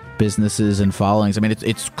businesses and followings. I mean,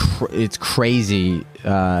 it's crazy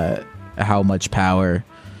how much power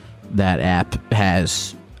that app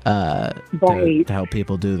has to help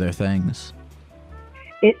people do their things.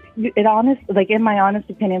 It honest, like in my honest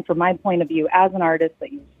opinion, from my point of view, as an artist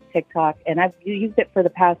that uses TikTok, and I've used it for the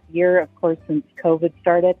past year, of course, since COVID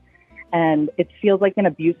started, and it feels like an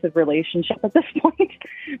abusive relationship at this point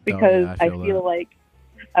because I feel like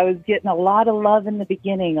I was getting a lot of love in the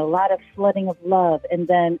beginning, a lot of flooding of love, and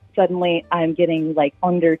then suddenly I'm getting like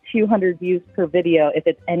under 200 views per video if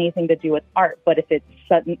it's anything to do with art. But if it's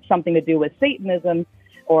something to do with Satanism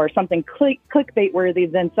or something clickbait worthy,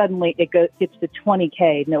 then suddenly it gets to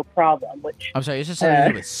 20K, no problem. Which I'm sorry, you just said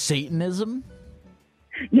to do with Satanism?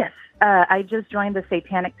 Yes, I just joined the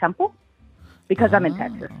Satanic Temple because I'm in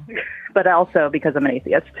Texas, but also because I'm an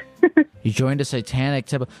atheist. You joined a Satanic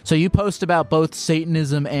Temple. So you post about both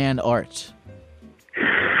Satanism and art?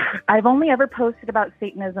 I've only ever posted about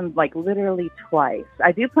Satanism like literally twice.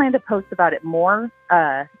 I do plan to post about it more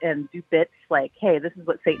and do bits like, hey, this is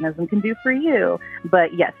what Satanism can do for you.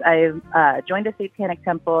 But yes, I've joined a Satanic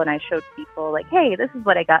Temple, and I showed people like, hey, this is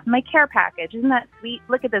what I got in my care package. Isn't that sweet?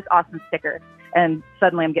 Look at this awesome sticker. And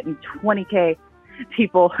suddenly I'm getting 20K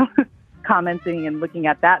people commenting and looking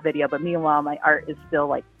at that video. But meanwhile, my art is still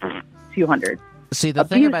like 200. See, the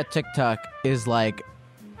thing about TikTok is like,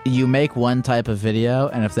 you make one type of video,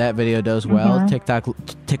 and if that video does well,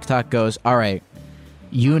 TikTok goes, all right,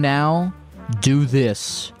 you now do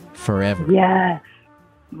this forever. Yes.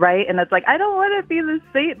 Right? And it's like, I don't want to be the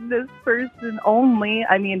Satanist person only.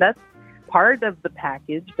 I mean, that's part of the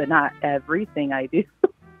package, but not everything I do.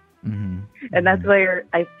 And that's where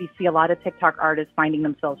I see a lot of TikTok artists finding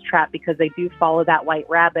themselves trapped because they do follow that white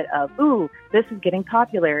rabbit of, ooh, this is getting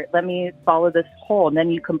popular. Let me follow this hole. And then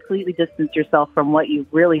you completely distance yourself from what you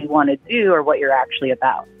really want to do or what you're actually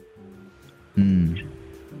about.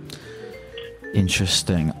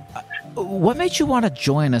 Interesting. What made you want to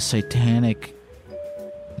join a Satanic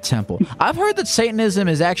Temple? I've heard that Satanism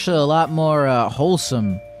is actually a lot more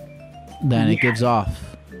wholesome than it gives off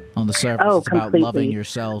on the surface. It's about loving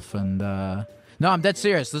yourself and no, I'm dead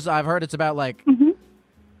serious. I've heard it's about like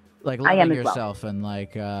loving yourself and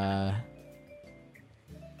like I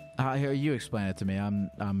hear you explain it to me.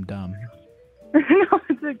 I'm dumb. No,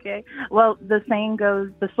 it's okay. Well, the saying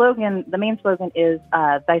goes, the main slogan is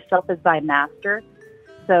thyself is thy master.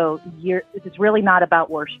 So it's really not about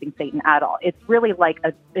worshiping Satan at all. It's really like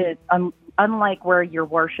unlike where you're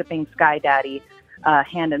worshiping Sky Daddy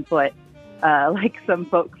hand and foot, like some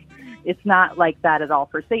folks. It's not like that at all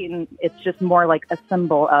for Satan. It's just more like a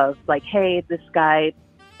symbol of like, hey, this guy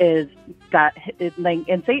is got, like,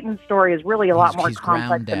 and Satan's story is really a lot more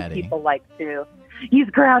complex than people like to. He's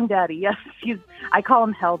ground daddy. Yes. I call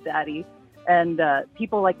him hell daddy. And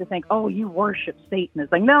people like to think, oh, you worship Satan.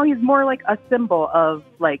 It's like, no, he's more like a symbol of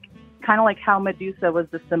like, kind of like how Medusa was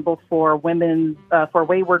the symbol for women, for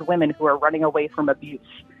wayward women who are running away from abuse.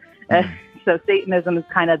 So Satanism is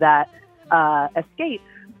kind of that escape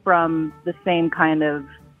from the same kind of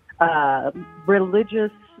religious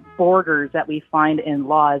borders that we find in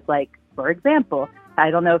laws. Like, for example, I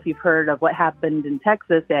don't know if you've heard of what happened in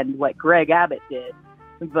Texas and what Greg Abbott did,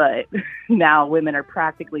 but now women are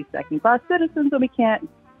practically second-class citizens and we can't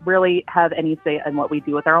really have any say in what we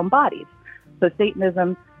do with our own bodies. So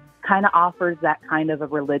Satanism kind of offers that kind of a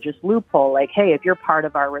religious loophole. Like, hey, if you're part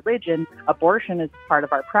of our religion, abortion is part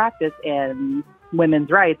of our practice and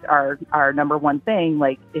women's rights are our number one thing.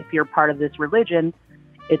 Like, if you're part of this religion,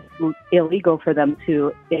 it's illegal for them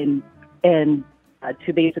to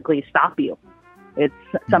to basically stop you. It's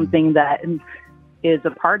something that is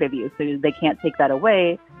a part of you, so they can't take that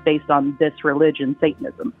away based on this religion,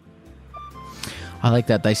 Satanism. I like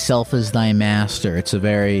that. Thyself is thy master. It's a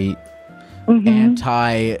very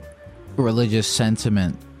anti-religious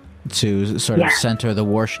sentiment to sort of center the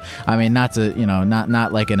worship. I mean, not to,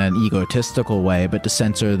 not like in an egotistical way, but to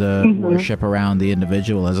center the worship around the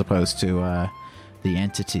individual as opposed to the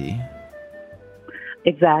entity.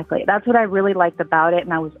 Exactly. That's what I really liked about it.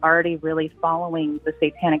 And I was already really following the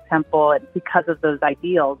Satanic Temple because of those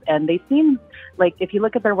ideals. And they seem like, if you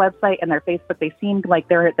look at their website and their Facebook, they seemed like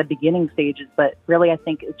they're at the beginning stages. But really, I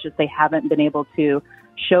think it's just they haven't been able to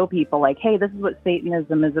show people like, hey, this is what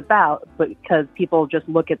Satanism is about. But because people just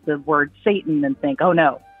look at the word Satan and think, oh,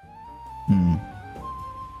 no.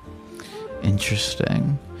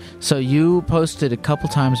 Interesting. So you posted a couple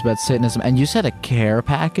times about Satanism, and you said a care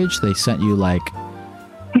package. They sent you like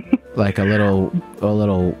Like a little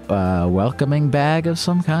welcoming bag of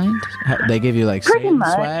some kind? They give you like Pretty Satan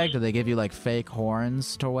much. swag? Do they give you like fake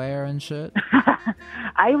horns to wear and shit?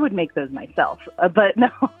 I would make those myself, but no.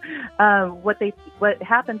 What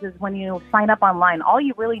happens is when you sign up online, all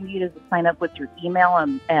you really need is to sign up with your email,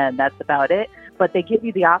 and that's about it. But they give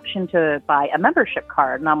you the option to buy a membership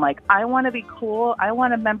card, and I'm like, I want to be cool. I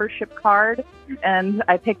want a membership card, and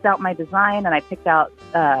I picked out my design, and I picked out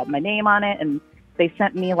my name on it, and they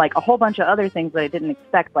sent me like a whole bunch of other things that I didn't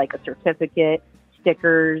expect, like a certificate,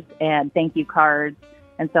 stickers, and thank you cards.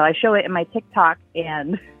 And so I show it in my TikTok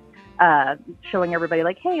and showing everybody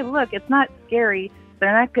like, hey, look, it's not scary.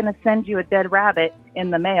 They're not going to send you a dead rabbit in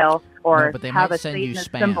the mail or No, but they have might a send you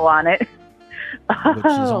Satanist spam. symbol on it. Which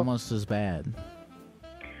is Oh. almost as bad.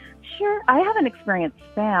 Sure. I haven't experienced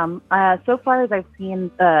spam. So far as I've seen,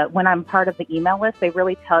 when I'm part of the email list, they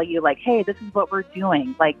really tell you, like, hey, this is what we're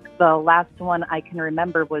doing. Like, the last one I can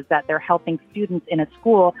remember was that they're helping students in a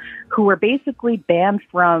school who were basically banned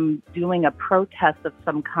from doing a protest of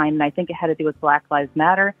some kind. And I think it had to do with Black Lives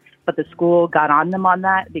Matter. But the school got on them on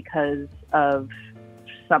that because of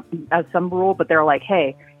some rule. But they're like,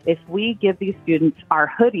 hey, if we give these students our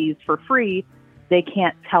hoodies for free, they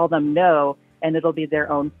can't tell them no, and it'll be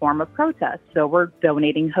their own form of protest. So we're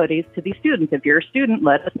donating hoodies to these students. If you're a student,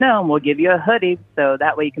 let us know, and we'll give you a hoodie, so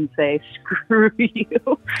that way you can say, screw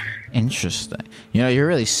you. Interesting. You know, you're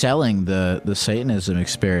really selling the Satanism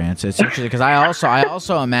experience. It's interesting because I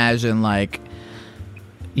also imagine like,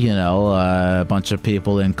 you know, a bunch of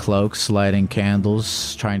people in cloaks lighting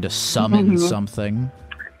candles, trying to summon something.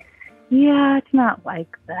 Yeah, it's not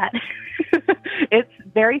like that. It's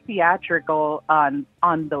very theatrical on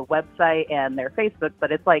the website and their Facebook,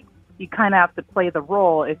 but it's like you kind of have to play the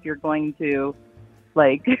role if you're going to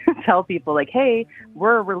like tell people like, hey,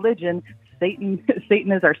 we're a religion. Satan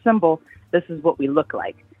is our symbol. This is what we look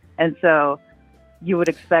like. And so you would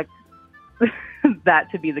expect that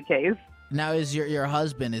to be the case. Now, is your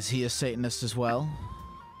husband, is he a Satanist as well?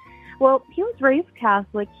 Well, he was raised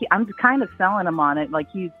Catholic. I'm kind of selling him on it. Like,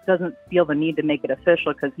 he doesn't feel the need to make it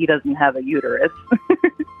official because he doesn't have a uterus.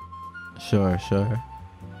 Sure.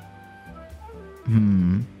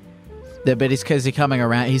 Yeah, but he's coming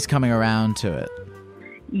around to it.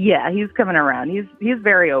 Yeah, he's coming around. He's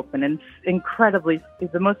very open and he's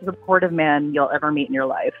the most supportive man you'll ever meet in your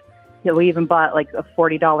life. Yeah, we even bought like a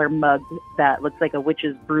 $40 mug that looks like a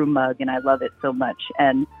witch's brew mug, and I love it so much.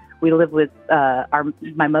 And we live with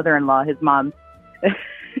my mother-in-law, his mom,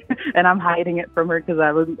 and I'm hiding it from her because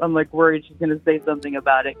I'm like worried she's going to say something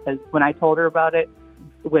about it. Because when I told her about it,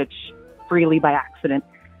 which freely by accident,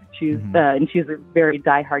 she's and she's a very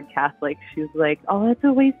diehard Catholic. She was like, "Oh, that's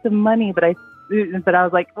a waste of money," but I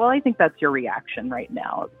was like, "Well, I think that's your reaction right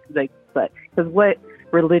now." Like, but because what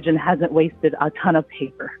religion hasn't wasted a ton of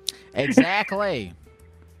paper? Exactly.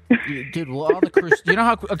 Dude, well, all the you know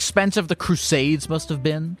how expensive the Crusades must have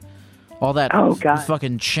been? All that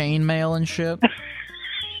fucking chain mail and shit.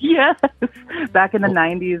 Yes, back in the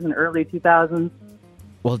 90s and early 2000s.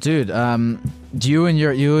 Well, dude, you and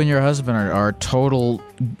your husband are total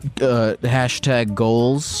hashtag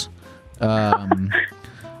goals.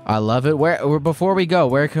 I love it. Before we go,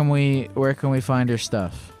 where can we find your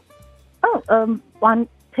stuff? Oh, on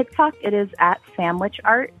TikTok it is at Sandwich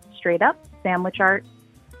Art, straight up Sandwich Art.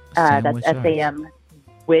 That's SAM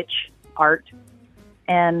Witch Art,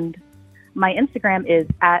 and my Instagram is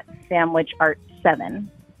at Sandwich Art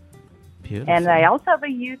 7. Beautiful. And I also have a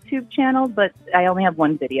YouTube channel, but I only have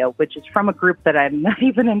one video, which is from a group that I'm not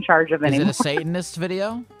even in charge of anymore. Is it a Satanist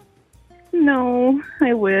video? No,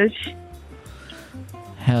 I wish.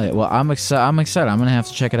 Hell yeah! Well, I'm excited. I'm gonna have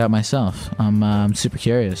to check it out myself. I'm super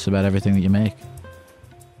curious about everything that you make.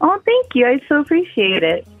 Oh, thank you. I so appreciate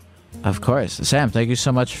it. Of course, Sam. Thank you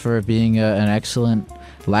so much for being an excellent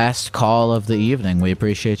last call of the evening. We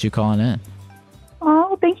appreciate you calling in.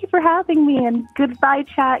 Oh, thank you for having me, and goodbye,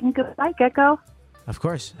 chat, and goodbye, Gecko. Of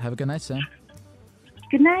course. Have a good night, Sam.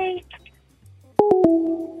 Good night.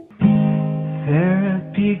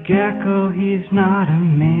 Therapy Gecko, he's not a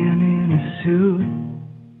man in a suit.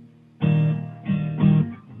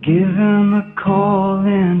 Give him a call,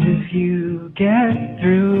 and if you get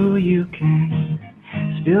through, you can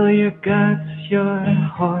spill your guts, your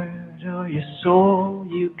heart, or your soul.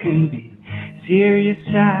 You can be serious,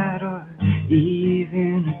 sad, or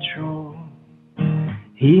even a troll.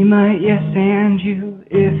 He might yes and you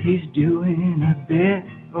if he's doing a bit,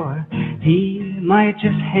 or he might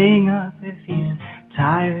just hang up if he's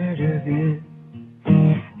tired of it.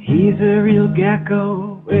 He's a real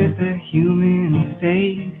gecko with a human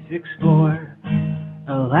face. Explore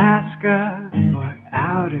Alaska or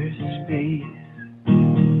outer space.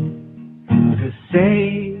 So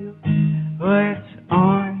say what's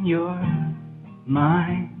on your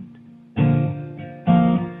mind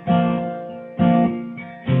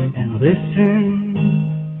and listen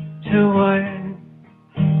to what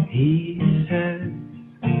he says.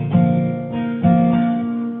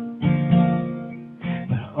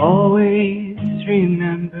 But always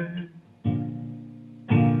remember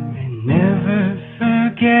and never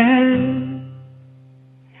forget,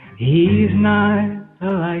 he's not a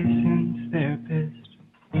licensed therapist.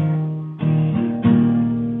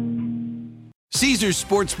 Caesars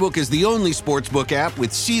Sportsbook is the only sportsbook app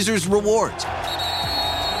with Caesars Rewards.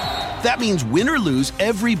 That means win or lose,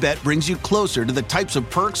 every bet brings you closer to the types of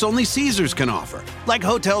perks only Caesars can offer, like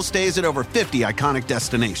hotel stays at over 50 iconic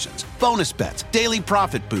destinations, bonus bets, daily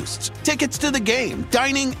profit boosts, tickets to the game,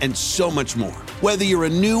 dining, and so much more. Whether you're a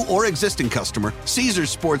new or existing customer,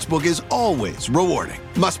 Caesars Sportsbook is always rewarding.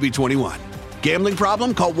 Must be 21. Gambling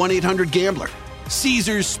problem? Call 1-800-GAMBLER.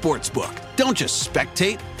 Caesars Sportsbook. Don't just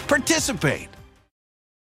spectate, participate.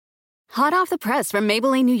 Hot off the press from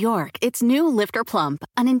Maybelline, New York, it's new Lifter Plump,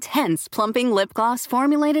 an intense plumping lip gloss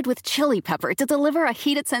formulated with chili pepper to deliver a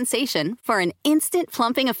heated sensation for an instant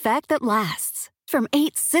plumping effect that lasts. From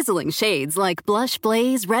 8 sizzling shades like Blush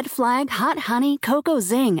Blaze, Red Flag, Hot Honey, Cocoa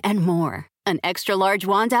Zing, and more. An extra-large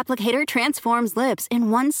wand applicator transforms lips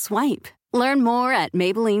in one swipe. Learn more at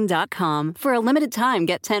Maybelline.com. For a limited time,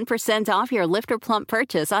 get 10% off your Lifter Plump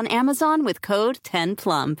purchase on Amazon with code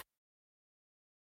 10PLUMP.